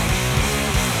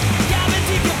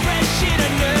 Gravity compression,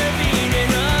 unnerving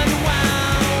and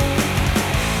unwound.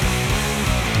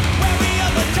 Wary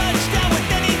of a touchdown with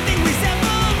anything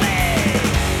resembling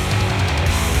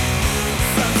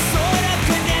some sort of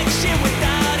connection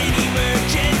without an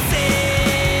emergency.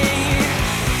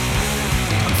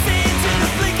 I'm saying to the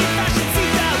blinking flashing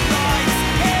seatbelt lights,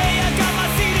 hey, I got my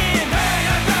seat in. Hey,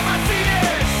 I got my seat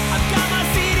in. I've got my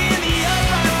seat in the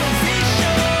upright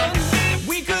position.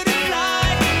 We couldn't fly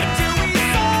until we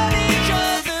saw each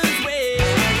other's way.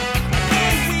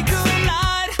 And we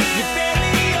collide with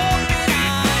barely open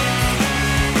eyes.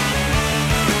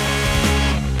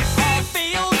 Our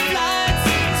failed flights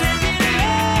turning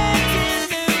legs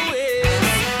into wind.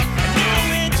 Now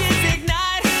engines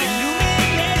ignite,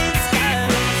 illuminated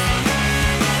skies.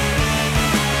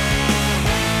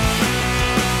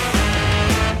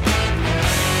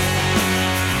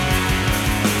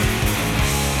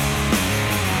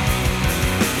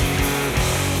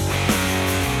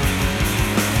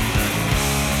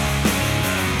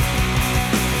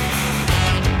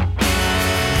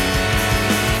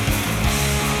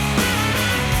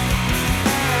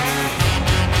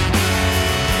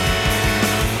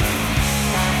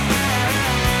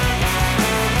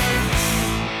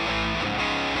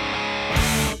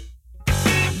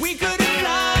 We couldn't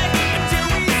fly until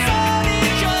we saw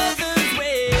each other's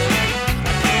way.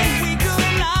 And we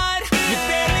collide with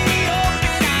barely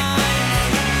open eyes.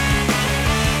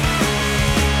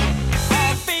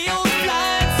 Our failed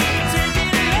flights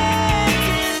turning legs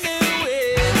into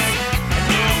wind.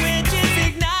 Now engines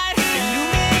ignite,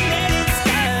 illuminated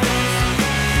skies.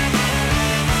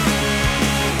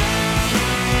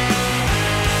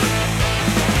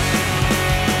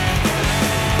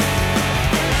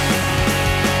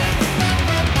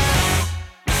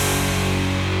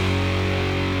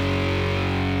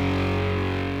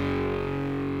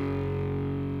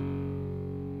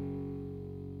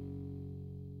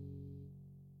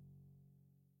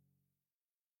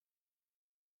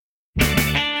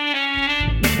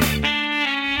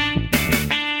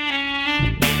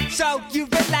 So you've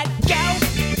been let go,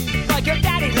 like your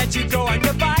daddy let you go on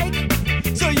your bike.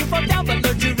 So you fall down but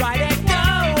learned to ride it.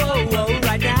 Go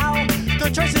right now. The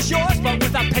choice is yours, but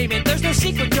without payment, there's no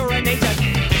secret. You're an agent.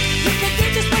 You can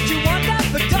do just what you want,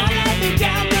 but don't let me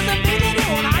down. Doesn't mean that it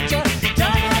won't hurt you.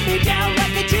 Don't let me down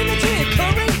like a geometry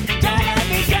occurring. Don't let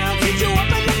me down, teach you up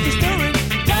and let you stirring.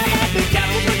 Don't let me down,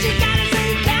 'cause what you gotta say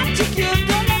you got to give.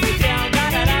 Don't let me down, da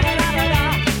da da da da da da.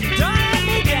 Don't let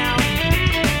me down.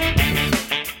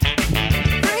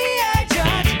 Free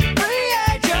agent, free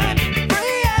agent,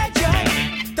 free agent.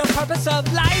 The purpose of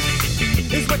life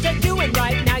is what you're doing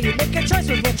right now. You make a choice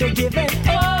with what you're given.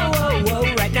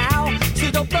 Right now.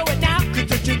 So don't blow it now, 'cause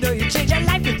don't you know you change your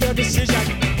life with your decision.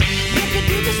 You can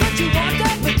do just what you want,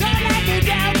 but don't let me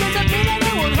down. Doesn't mean that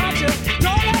it won't hurt you.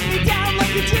 Don't let me down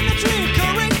like you dream a tree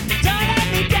occurring. Don't let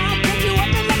me down, pick you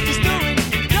up and let you stirring.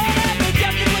 Don't let me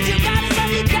down, 'cause what you got is all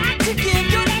you got to give.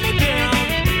 Don't let me down.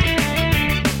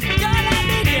 Don't let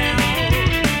me down.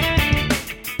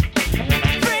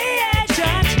 Free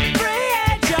agent, free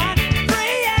agent,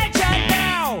 free agent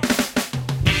now.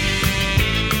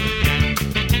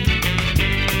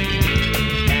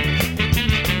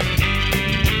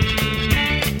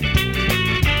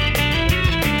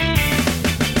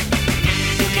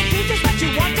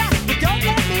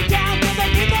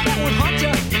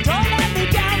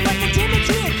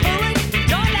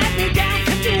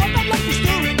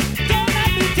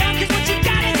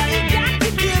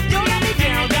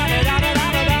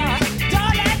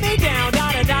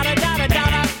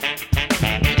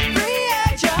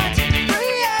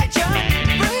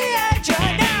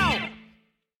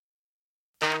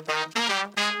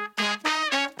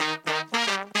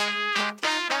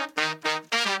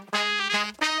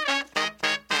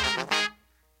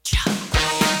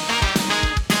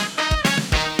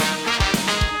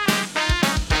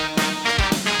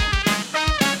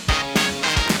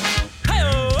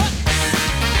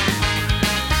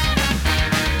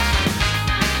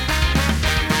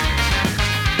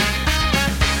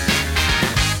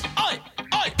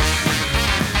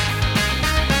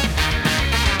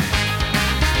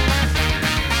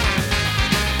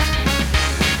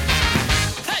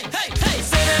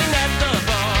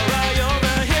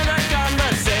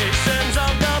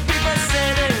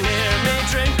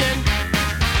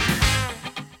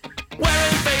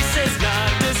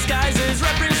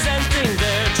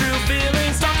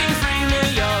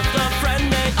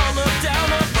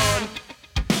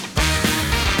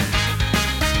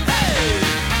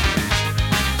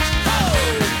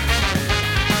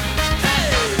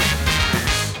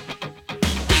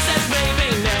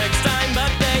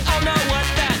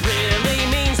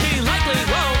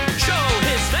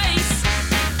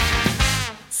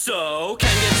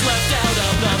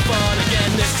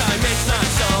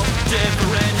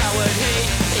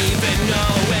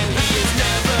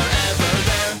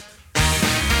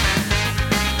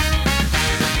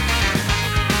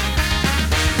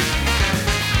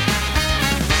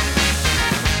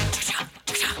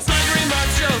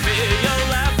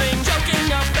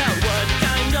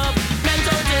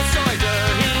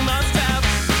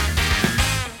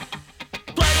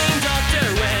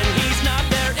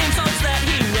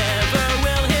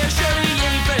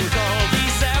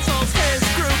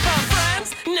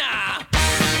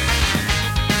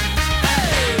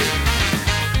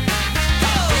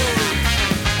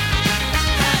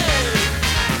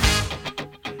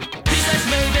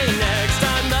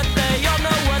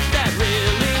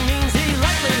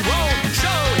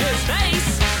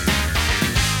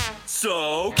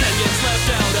 Ken gets left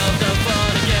out of the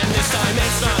fun again. This time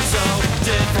it's not so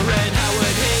different. How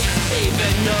would he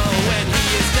even know when he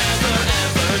is never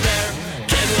ever there?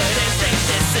 Ken wouldn't think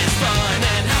this is fun,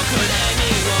 and how could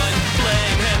anyone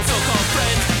blame him? So-called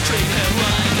friends treat him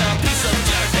like a piece of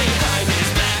dirt behind his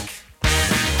back.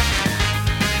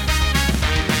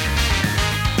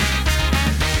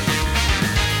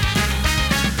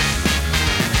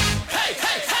 Hey,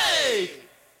 hey, hey!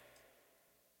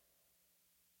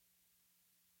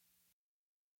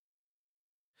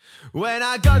 When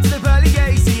I got to the pearly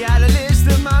gates, he had a list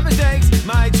of my mistakes,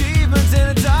 my achievements in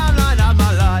a timeline of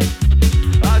my life.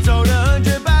 I told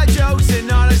 100 bad jokes and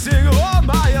not a single on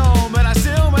my own, but I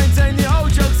still maintain the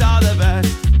old jokes are the best.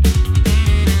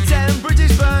 10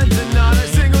 bridges burned and not a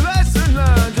single lesson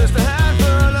learned, just a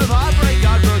handful of heartbreak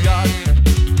I forgot.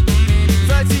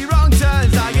 30 wrong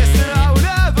turns, I guess that I would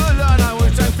never learn. I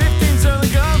would try 15 Southern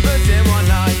Comforts in one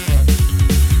night.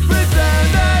 But then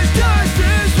there's just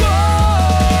this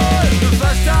one. The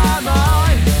first time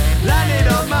I landed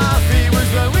on my feet was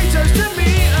when we chose to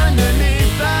meet underneath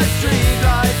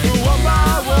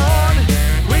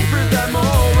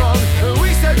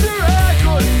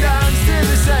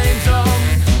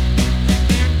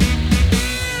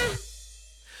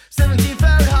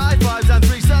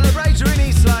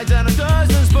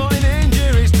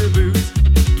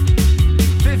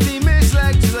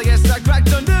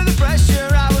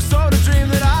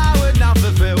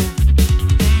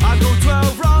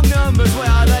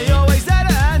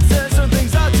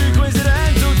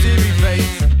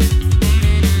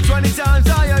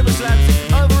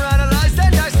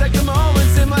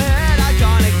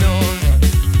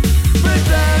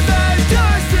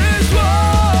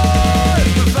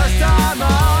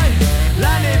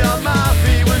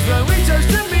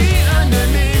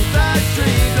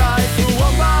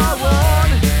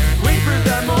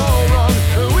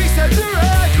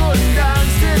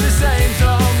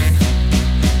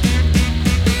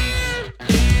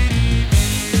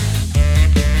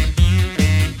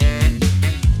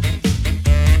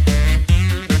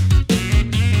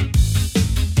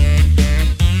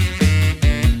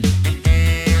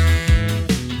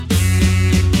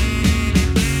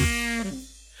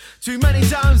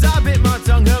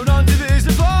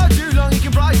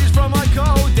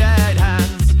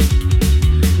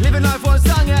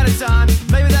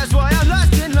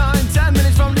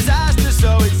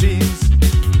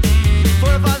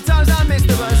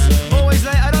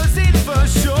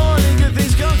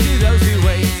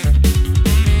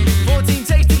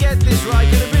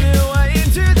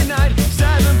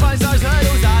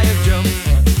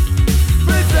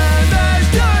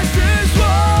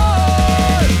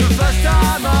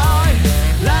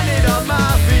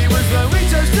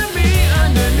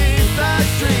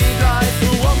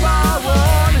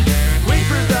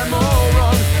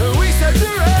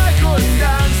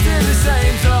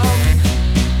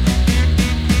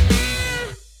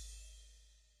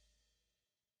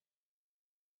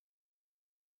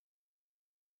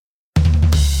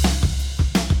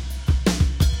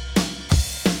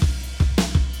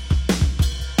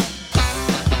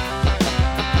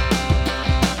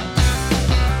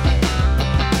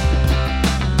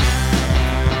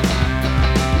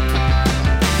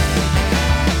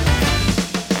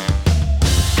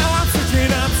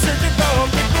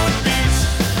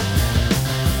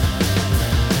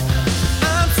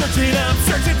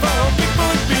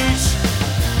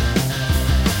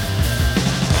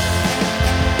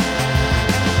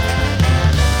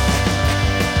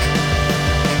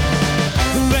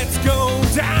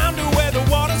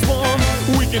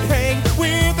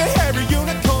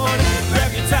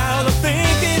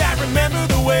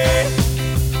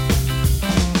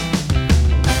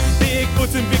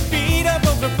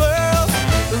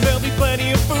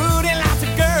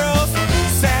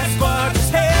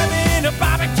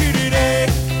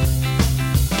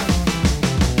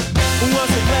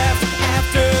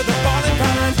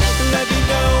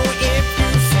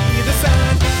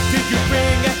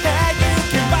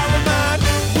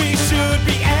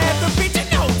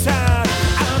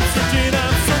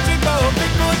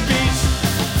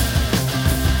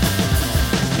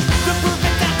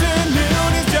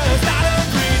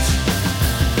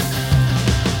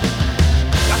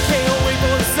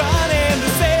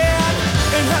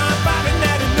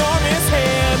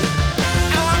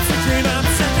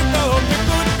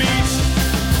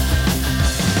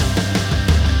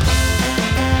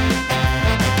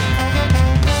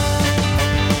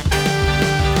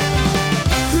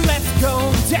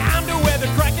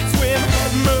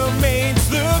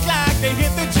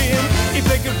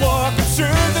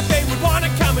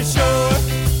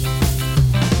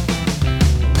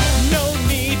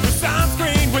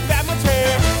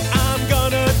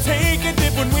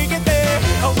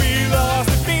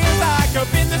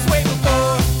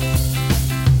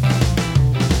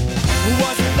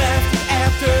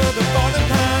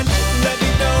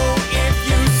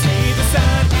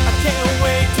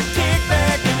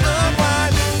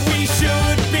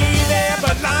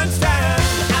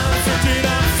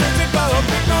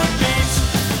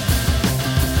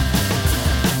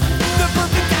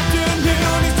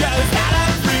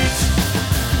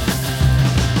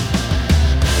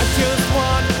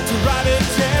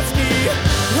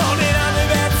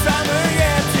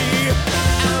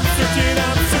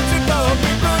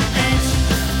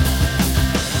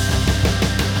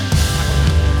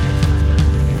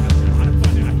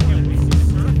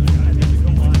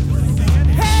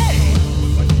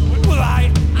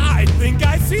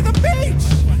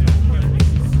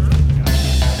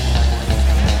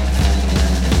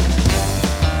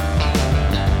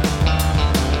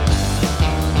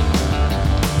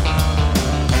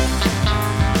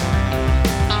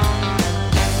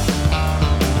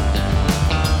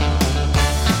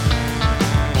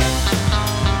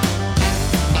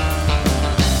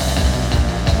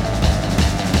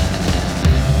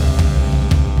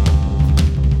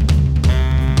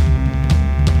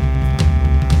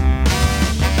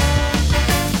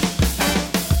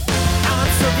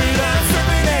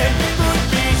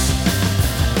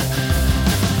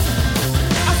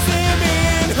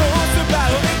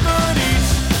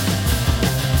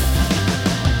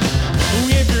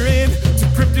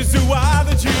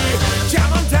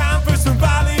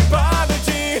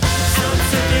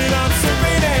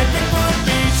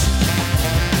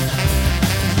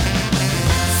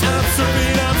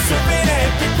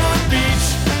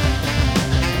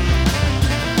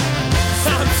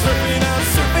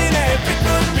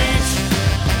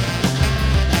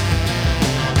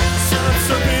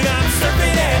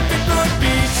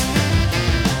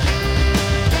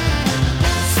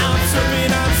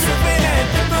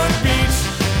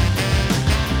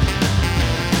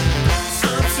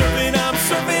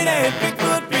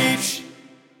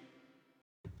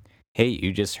Hey,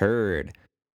 you just heard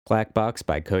Black Box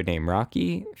by Codename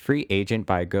Rocky, Free Agent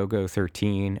by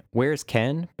GoGo13, Where's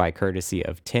Ken by courtesy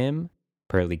of Tim,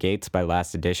 Pearly Gates by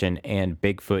Last Edition, and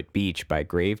Bigfoot Beach by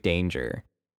Grave Danger.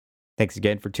 Thanks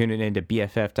again for tuning in to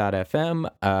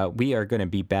BFF.FM. We are going to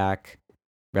be back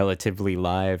relatively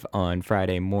live on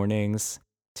Friday mornings,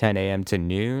 10 a.m. to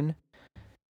noon.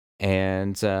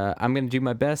 And I'm going to do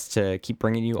my best to keep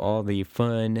bringing you all the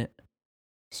fun,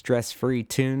 stress-free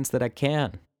tunes that I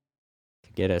can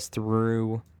to get us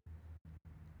through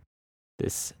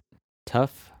this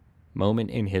tough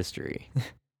moment in history.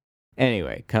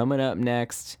 Anyway, coming up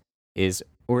next is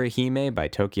Orihime by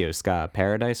Tokyo Ska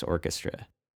Paradise Orchestra.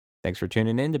 Thanks for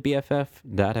tuning in to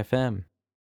BFF.FM.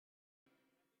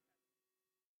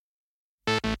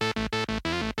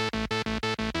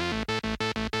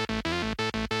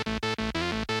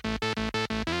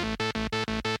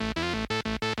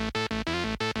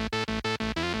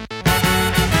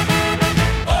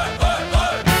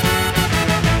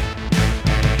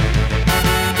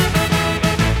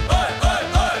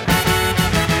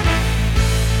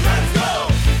 Let's go!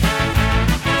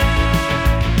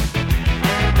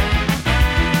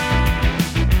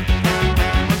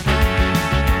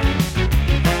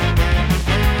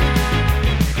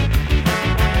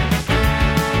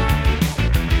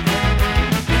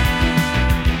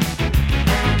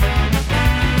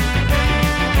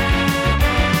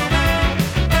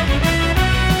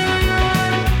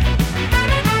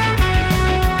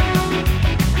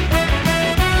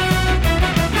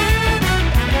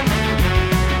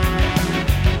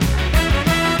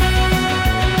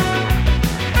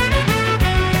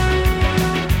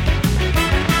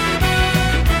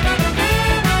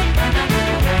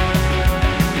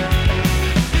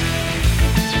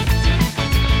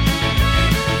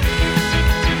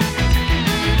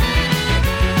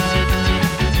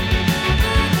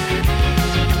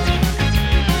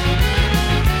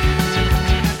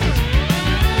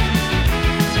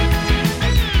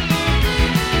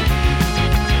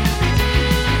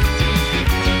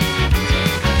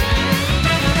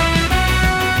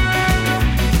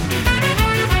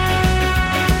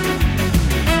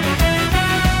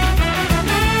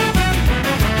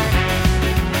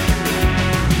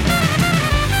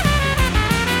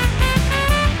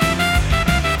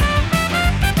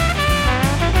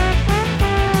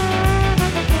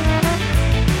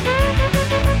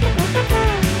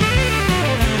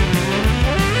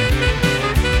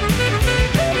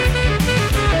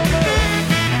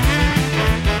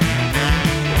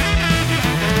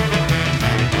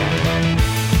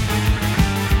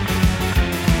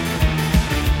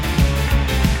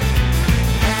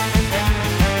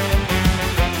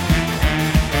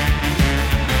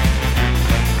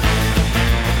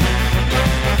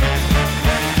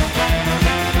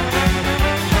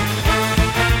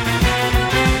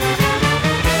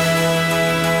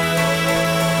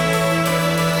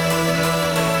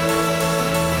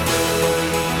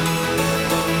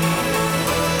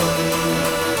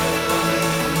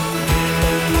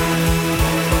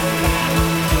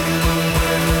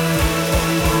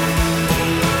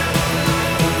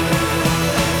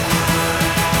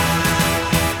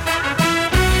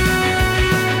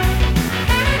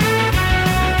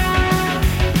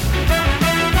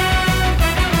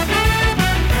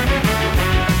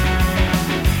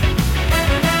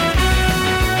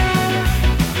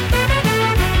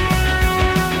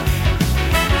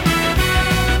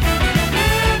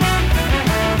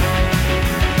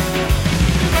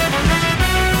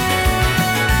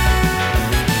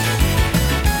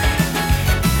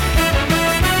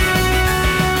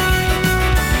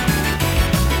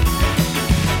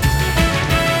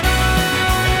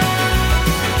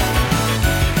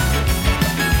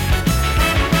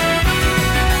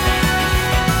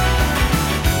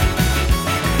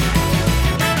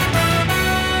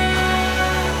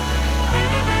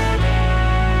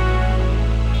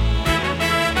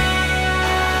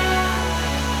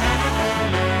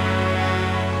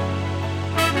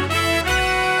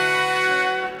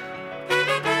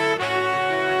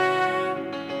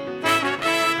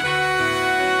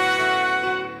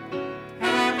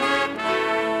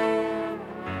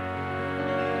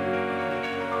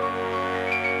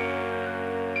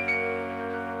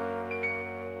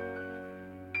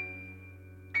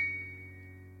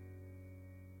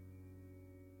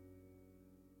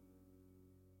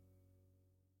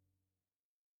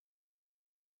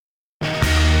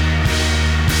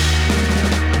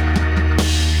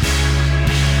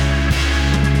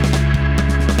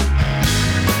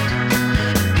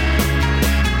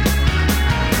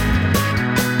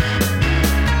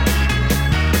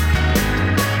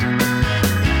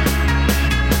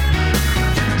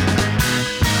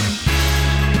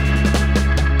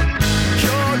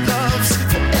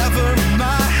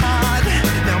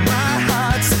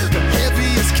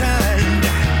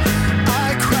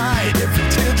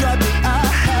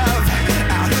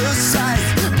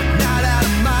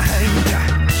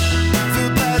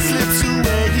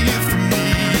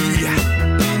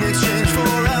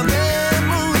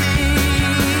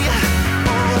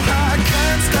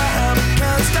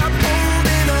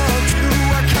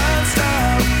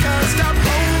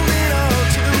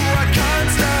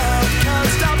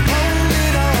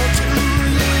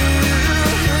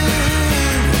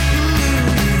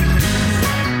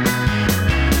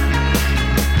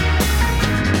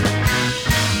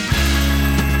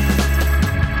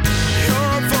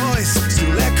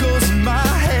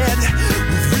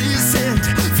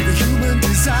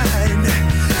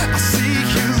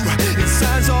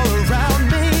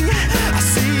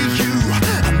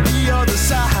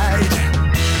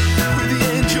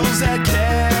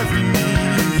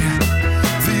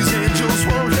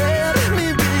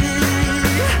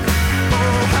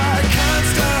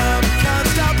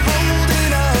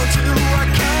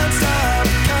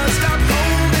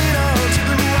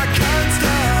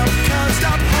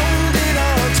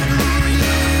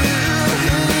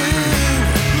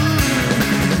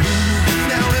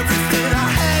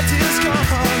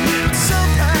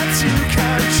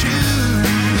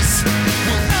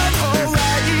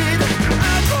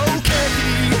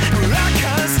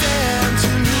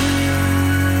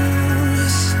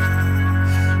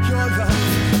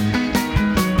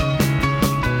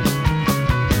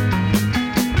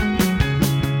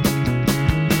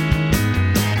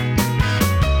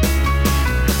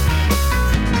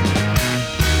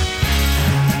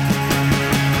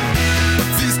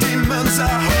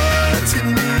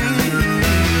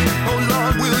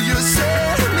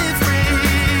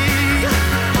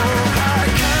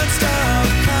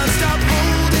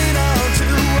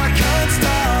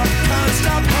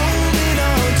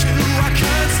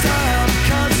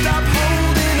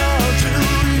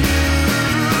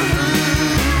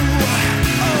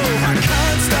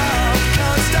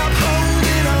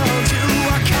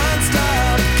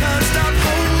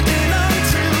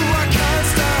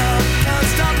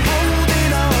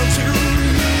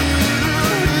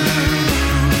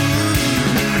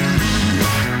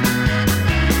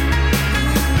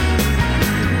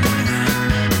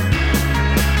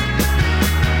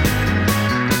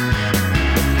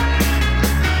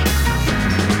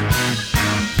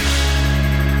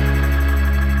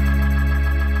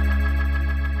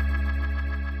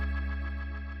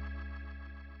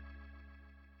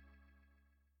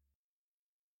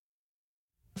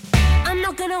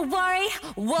 gonna worry,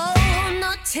 whoa,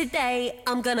 not today.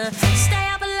 I'm gonna stay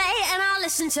up late and I'll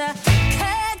listen to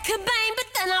Kurt Cobain, but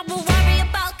then I will worry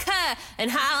about Kurt and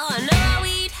how I know I'll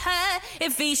eat her.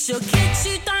 If he's still kids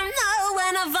who don't know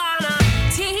when Nirvana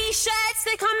t-shirts,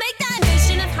 they can't make that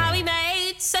vision of how he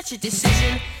made such a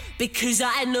decision. Because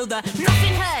I know that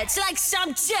nothing hurts like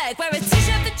some jerk wear a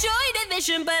t-shirt for Joy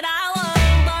Division, but I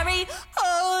won't worry,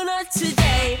 oh, not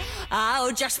today.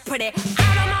 I'll just put it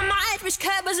out on my mind. Wish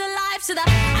Kurt was alive so that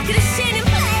I could have seen him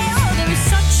play. Oh, there is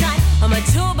sunshine on my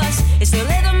tour bus, it's still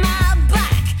lit on my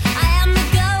back. I am the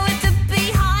girl with the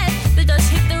beehive that does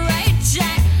hit the right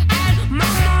jack. And my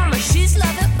mama, she's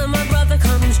loving when my brother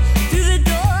comes through the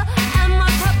door. And my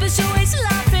papa's always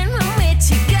laughing when we're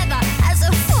together as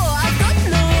a four. I've got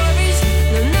no worries,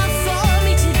 no, not for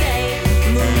me today.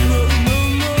 No, no, no,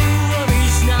 no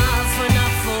worries, not for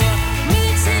me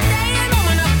today. And I'm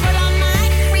gonna put on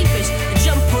my creepers and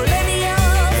jump all over your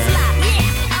flat. Yeah,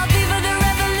 I'll be for the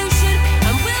revolution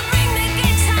and we'll bring the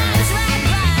good times right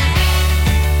back.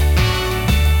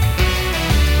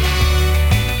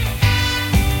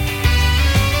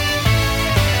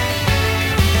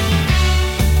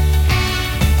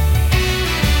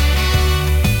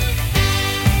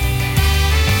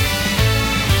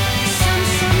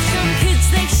 Some kids,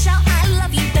 they shout I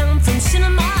love you down from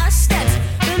cinema steps.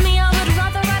 For me, I would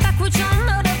rather ride backwards on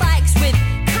motorbikes with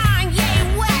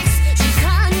Kanye West. See,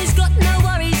 Kanye's got no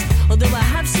worries, although I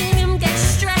have seen him get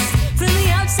stressed. From the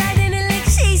outside in, it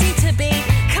looks easy to be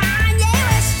Kanye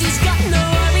West. He's got no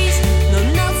worries, no,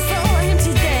 not for him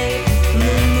today.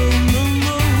 No, no, no,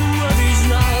 no worries,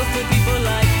 not for people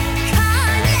like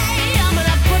Kanye. I'm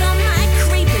gonna put on my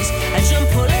creepers and jump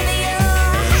all over your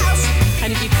house. And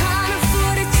if you can't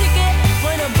afford a ticket,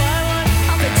 why not buy one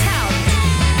off a town?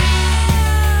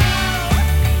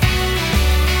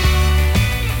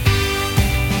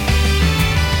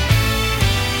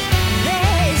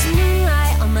 There's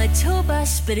moonlight on my tour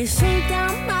bus, but it's all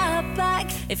down my back.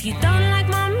 If you don't like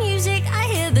my music, I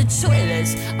hear the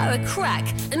toilets are a crack.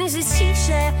 And is a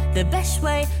t-shirt the best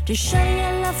way to show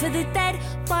your love for the dead?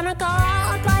 Why not go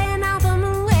out and buy an album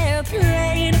and wear a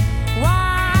plain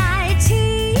white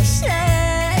t-shirt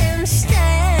instead?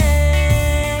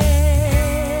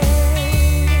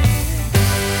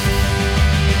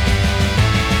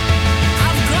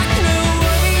 I've got no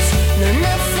worries, no,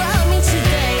 not for me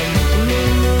today. No,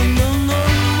 no, no, no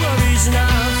worries, not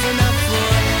for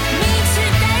me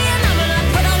today. And I'm gonna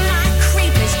put on my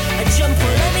creepers and jump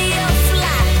all over your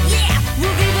flat. Yeah,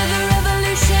 we'll give her the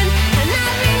revolution and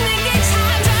I'll bring the good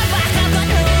times right back. I've got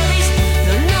no worries,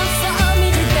 no, not for me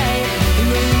today.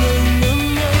 No, no, no,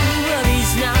 no worries,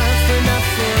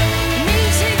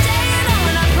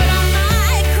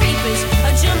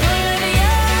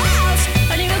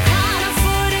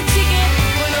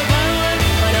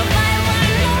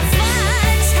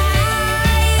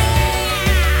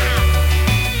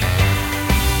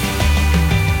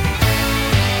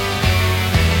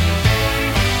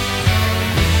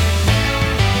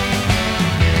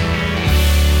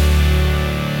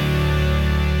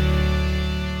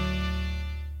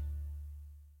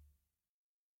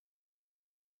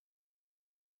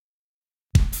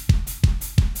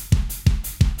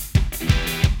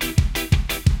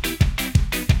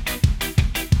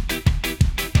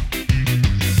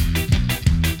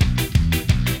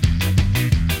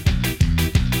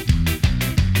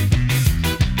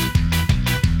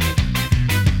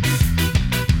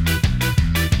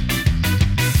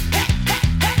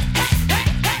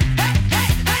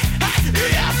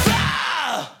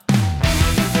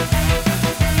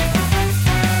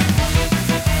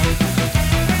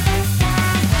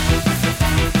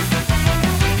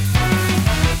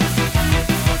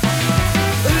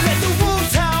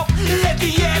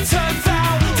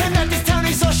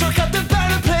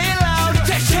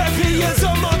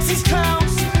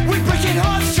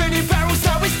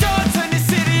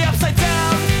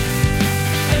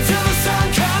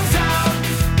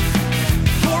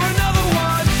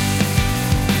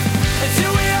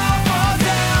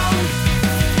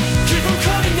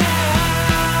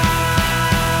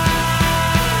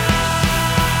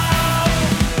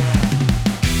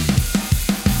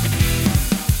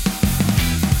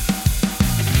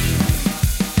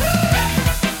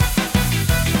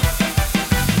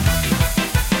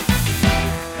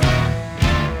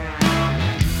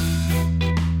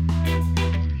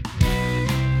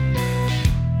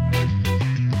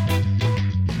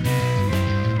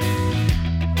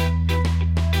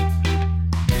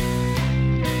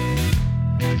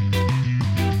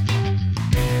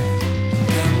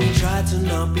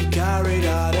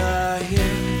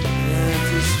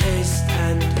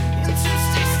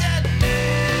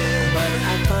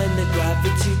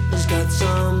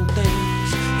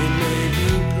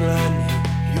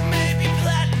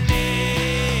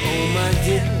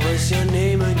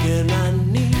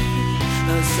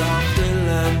 softer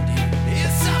landing.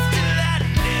 It's softer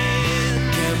landing.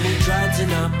 Can we try to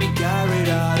not be carried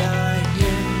out of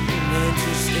here and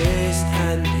to stay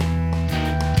standing?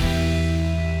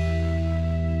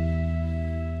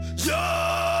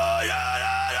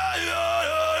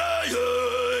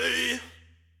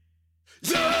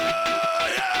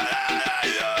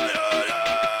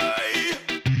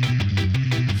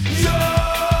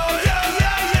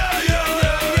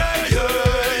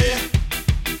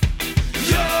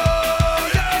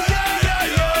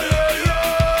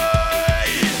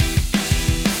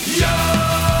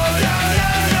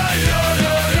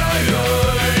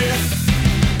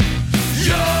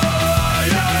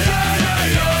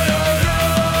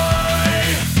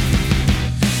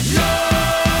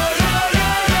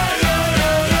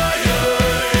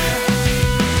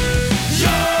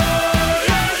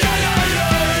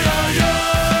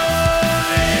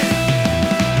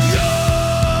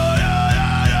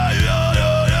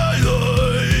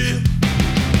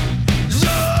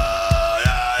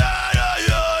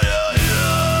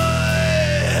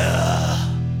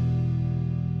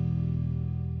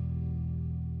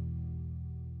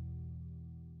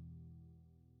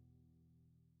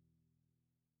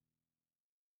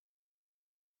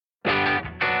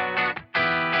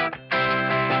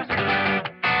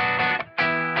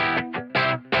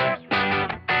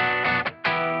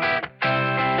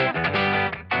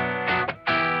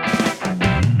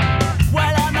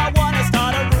 Well, I might wanna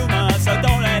start a rumor, so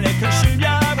don't let it consume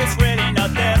ya. It's really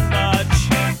nothing much.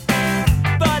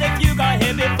 But if you got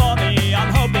here before me,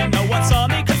 I'm hoping no one saw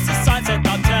me, 'cause the signs are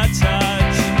not to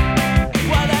touch.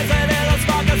 Well, there's a little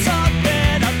spark of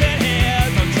something up in here.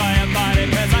 Don't try and find it,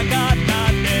 'cause I got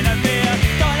nothing to fear.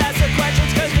 Don't ask the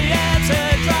questions, 'cause the answer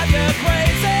drives you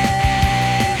crazy.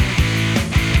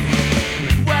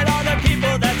 Well, all the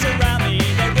people that surround me,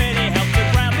 they really help to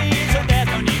ground me, so there's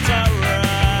no need to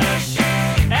rush.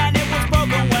 And it was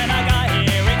broken when I got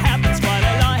here. It happens quite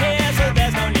a lot here, so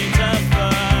there's no need to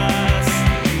fuss.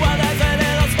 Well, there's a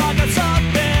little spark of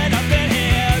something up in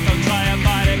here. Don't try and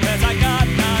find it, 'cause I got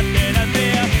nothing to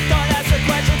fear. Don't ask the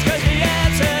questions, 'cause the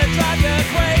answer drives you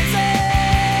crazy.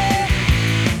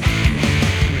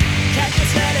 Can't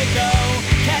just let it go,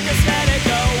 can't just let it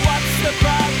go. What's the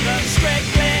problem?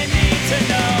 Strictly need to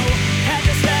know. Can't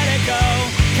just let it go,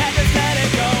 can't just let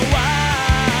it go. Why?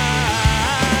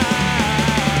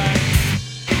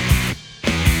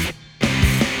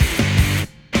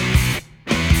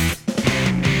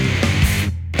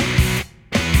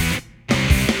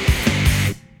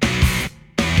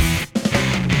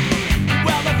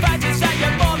 Well, the fact is that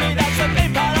you're for me, that's the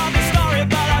main part of the story,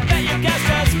 but I bet you guessed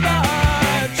as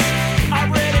much. I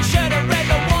really should have read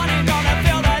the warning, gonna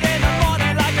feel that in the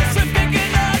morning like a swift kick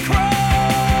in the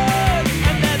crud.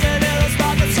 And there's a little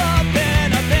spark of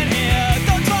something up in here.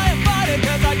 Don't try and fight it,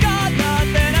 'cause I got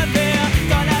nothing to fear.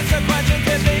 Don't ask the questions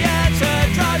if the answer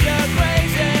drives you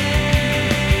crazy.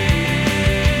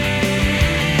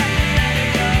 Let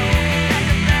it go,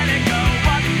 let it go.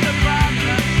 What's the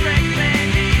problem? Strictly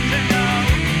need to know.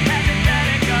 Let it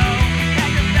go,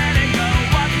 let it go.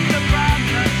 What's the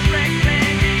problem? Strictly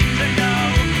need to know.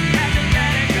 Let it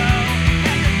go,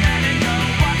 let it go.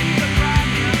 What's the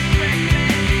problem? Strictly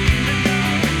need to know.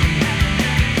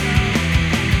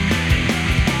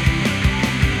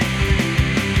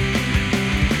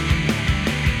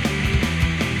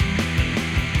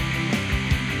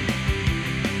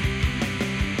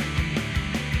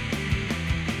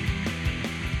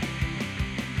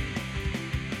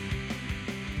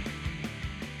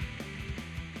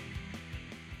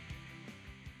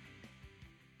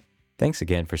 Thanks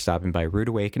again for stopping by Rude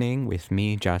Awakening with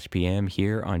me, Josh PM,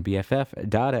 here on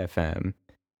BFF.FM.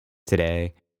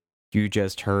 Today, you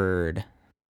just heard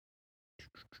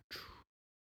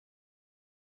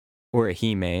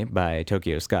Orihime by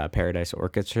Tokyo Ska Paradise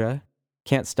Orchestra,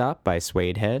 Can't Stop by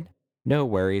Suede Head, No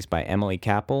Worries by Emily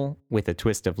Capel, With a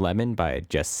Twist of Lemon by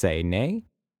Just Say Nay,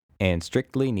 and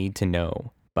Strictly Need to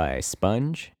Know by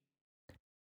Sponge.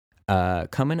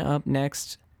 Coming up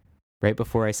next, right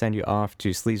before I send you off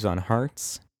to Sleeves on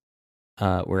Hearts,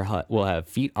 we'll have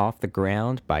Feet Off the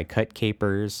Ground by Cut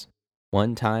Capers,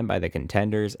 One Time by The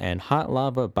Contenders, and Hot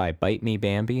Lava by Bite Me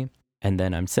Bambi. And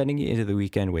then I'm sending you into the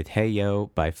weekend with Hey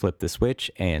Yo by Flip the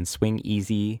Switch and Swing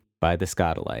Easy by The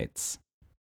Scotalites.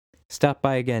 Stop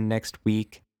by again next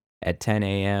week at 10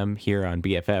 a.m. here on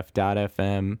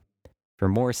BFF.FM for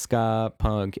more ska,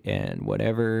 punk, and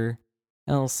whatever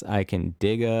else I can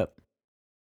dig up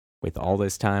with all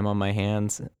this time on my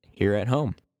hands here at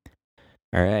home.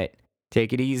 All right,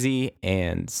 take it easy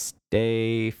and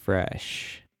stay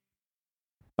fresh.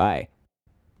 Bye.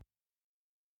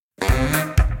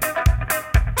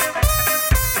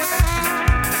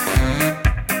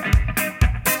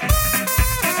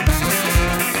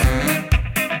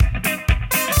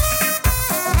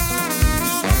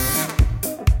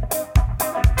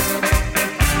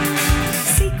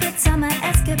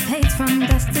 dissipates from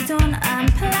dusk to dawn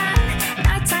unplanned.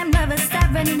 Nighttime lovers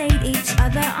serenade each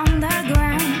other on the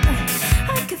ground.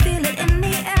 I can feel it in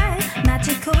the air,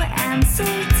 magical and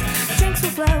sweet. Drinks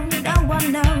will flow, no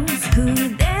one knows who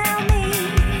they'll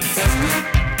meet.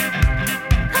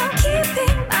 I'm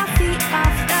keeping my feet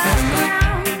off the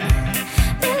ground,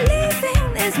 believing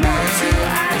there's more to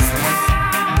us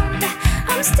found.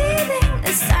 I'm stealing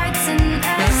the sights and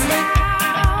the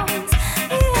sounds,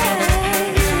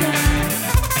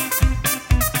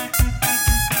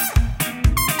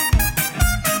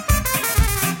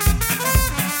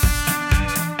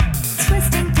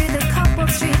 Twisting through the cobbled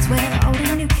streets where old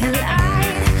and new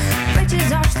collide.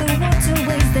 Bridges arch the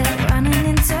waterway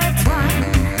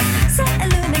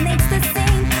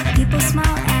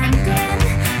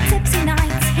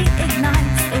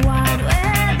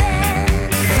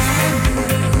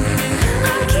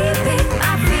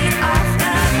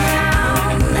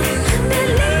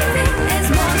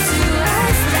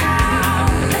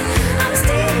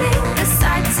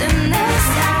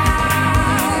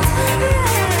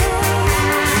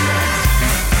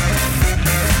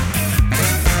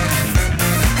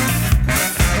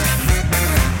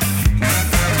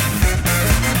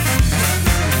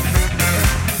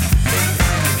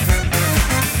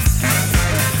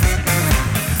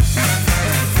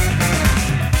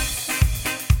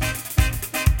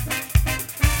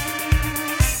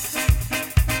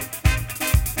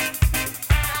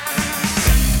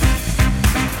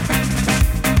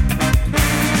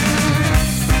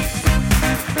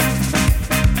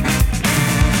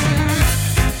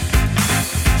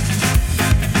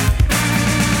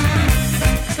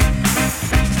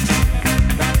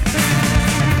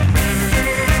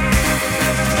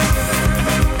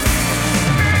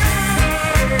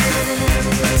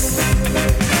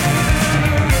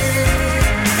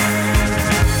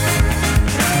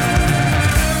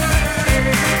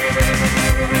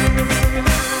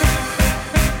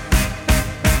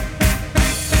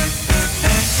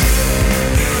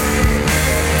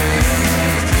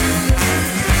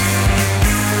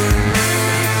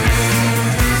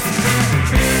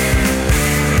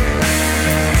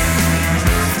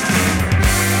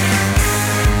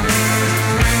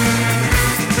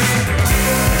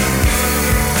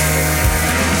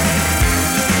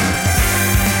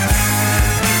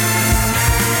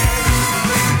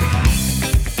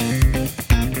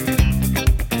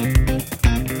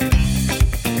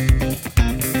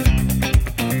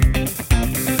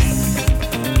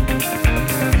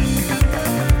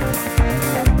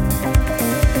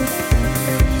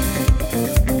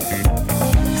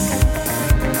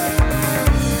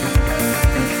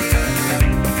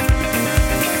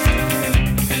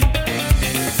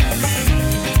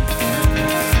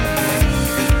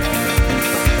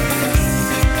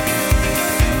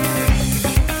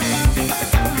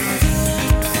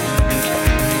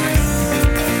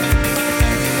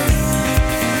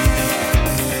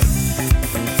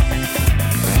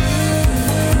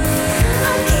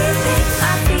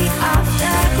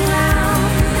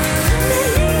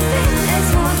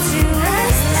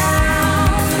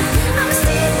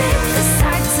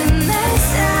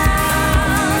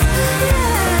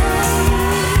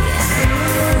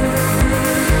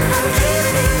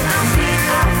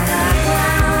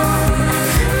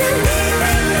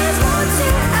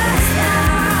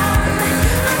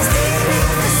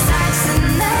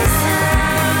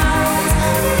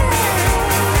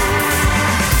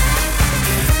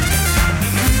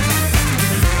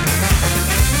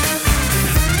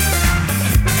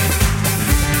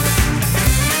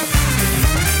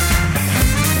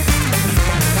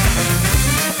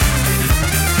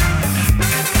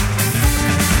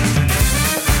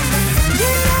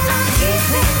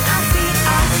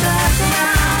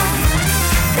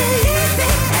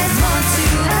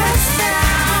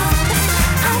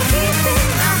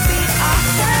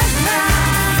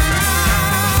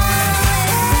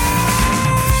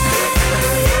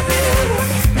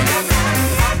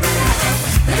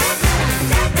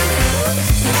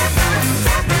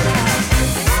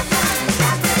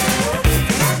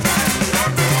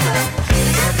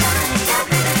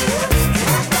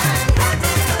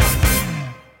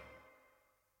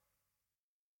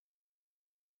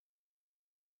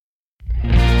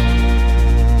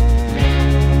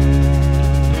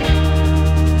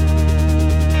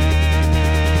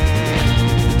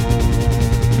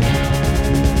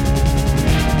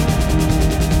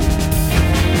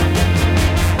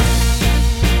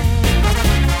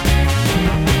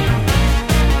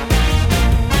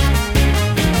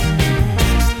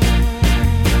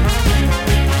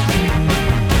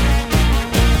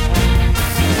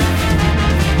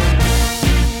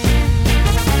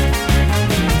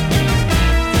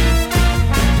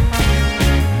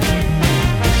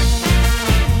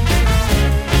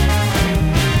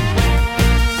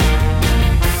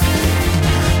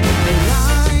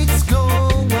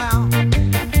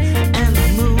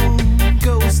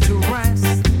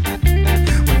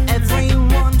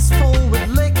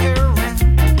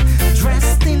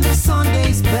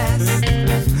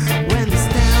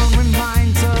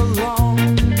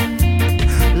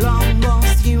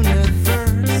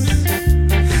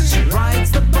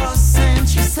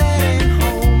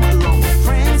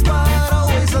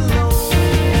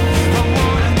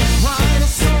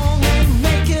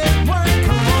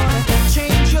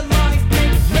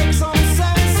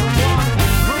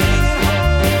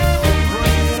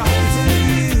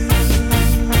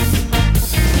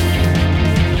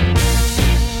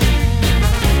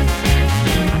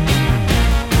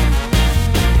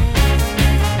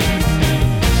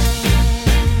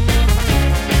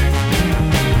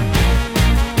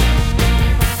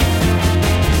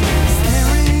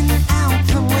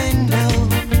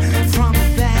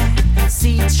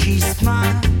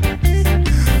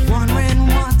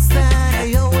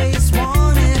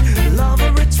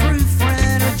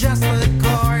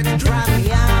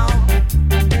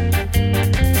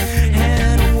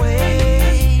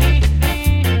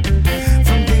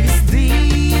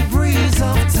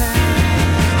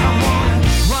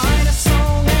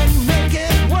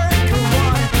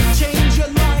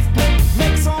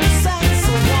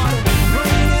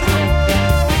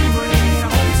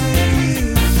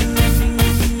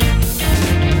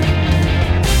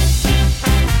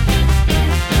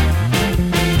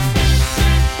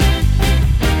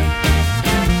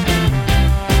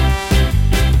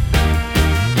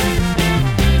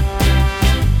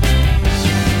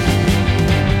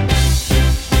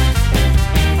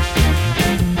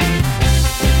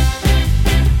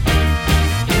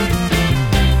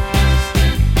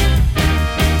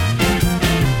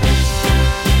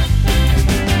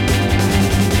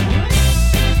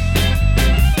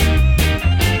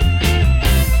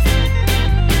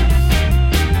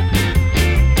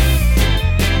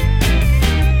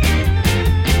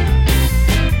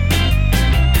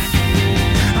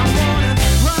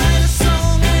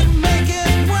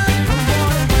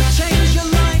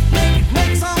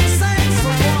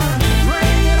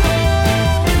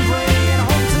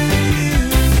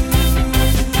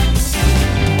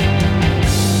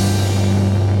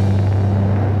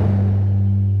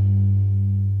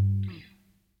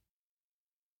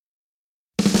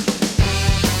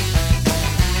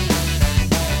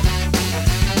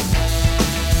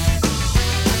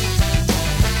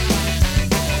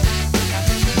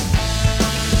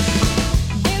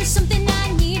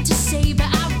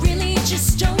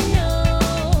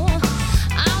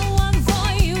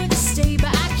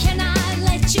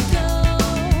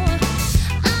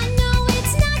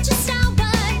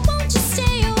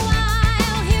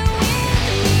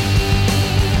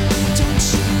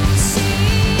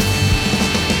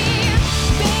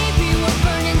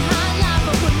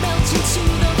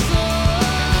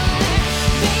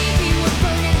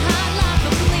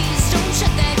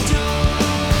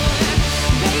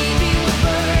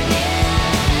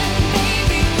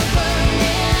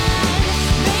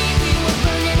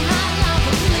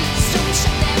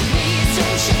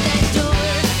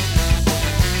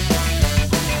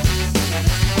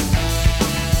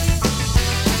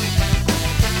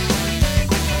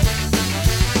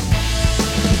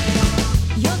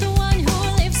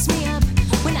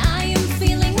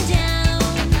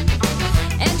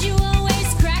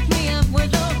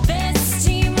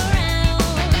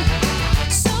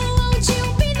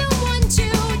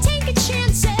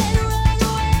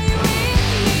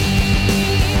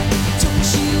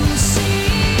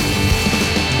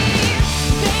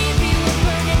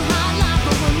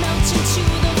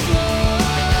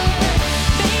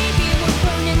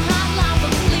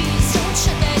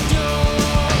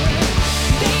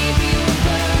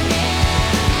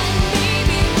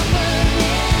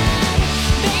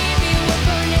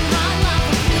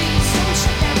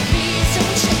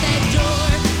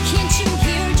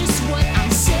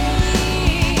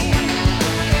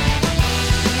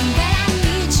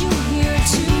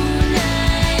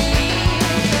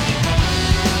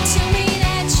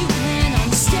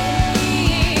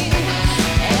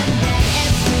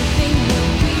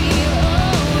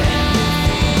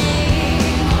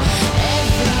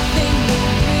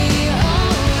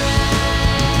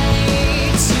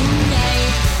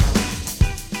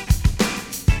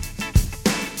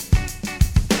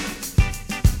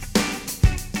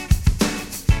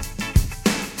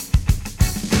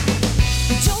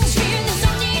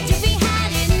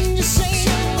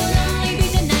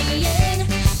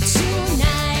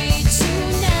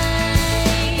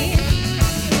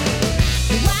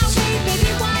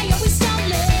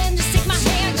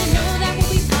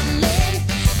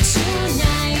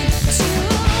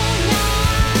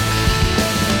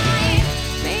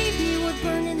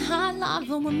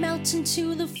we're melting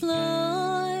to the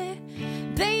floor.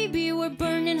 Baby, we're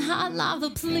burning hot lava.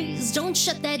 Please don't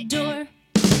shut that door.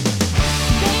 Baby,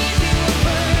 we're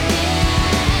burning.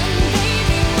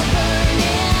 Baby, we're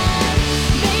burning.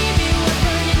 Baby, we're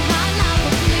burning hot lava.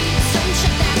 Please don't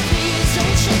shut that. Please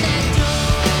don't shut that door.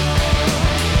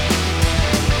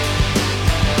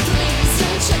 Please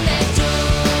don't shut that door.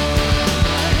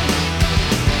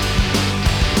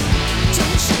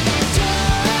 Don't shut that door.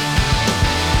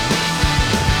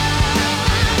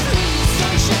 Please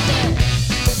don't shut that.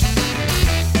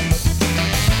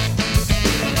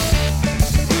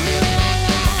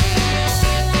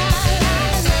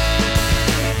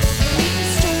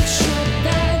 Please don't shut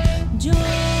that door.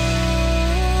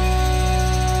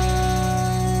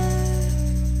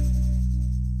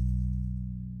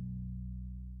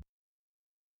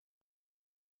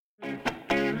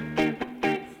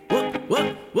 Whoop,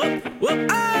 whoop, whoop,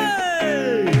 whoop,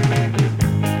 hey!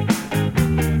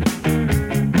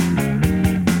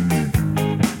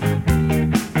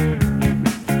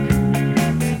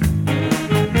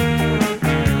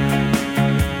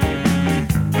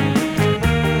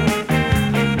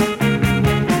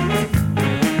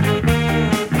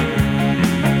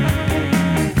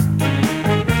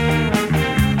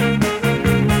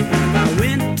 I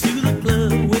went to the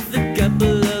club with a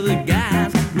couple other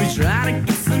guys. We tried to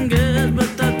get some good,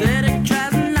 but the daddy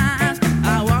tries and lies.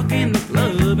 I walk in the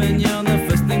club and you're the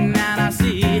first thing that I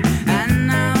see,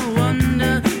 and I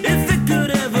wonder if it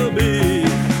could ever be.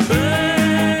 Oh,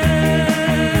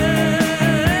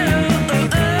 oh,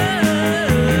 oh, oh.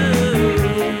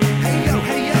 Hey yo,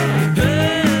 hey yo. Oh,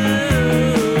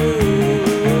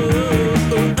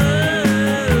 oh, oh, oh.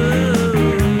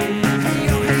 Hey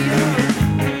yo, hey yo.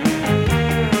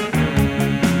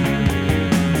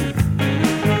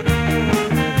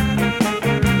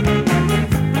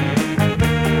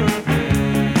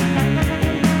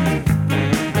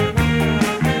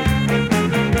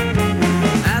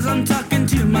 As I'm talking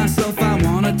to myself, I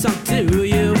wanna talk to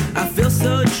you. I feel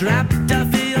so trapped, I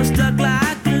feel stuck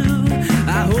like glue.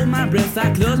 I hold my breath,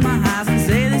 I close my eyes and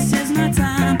say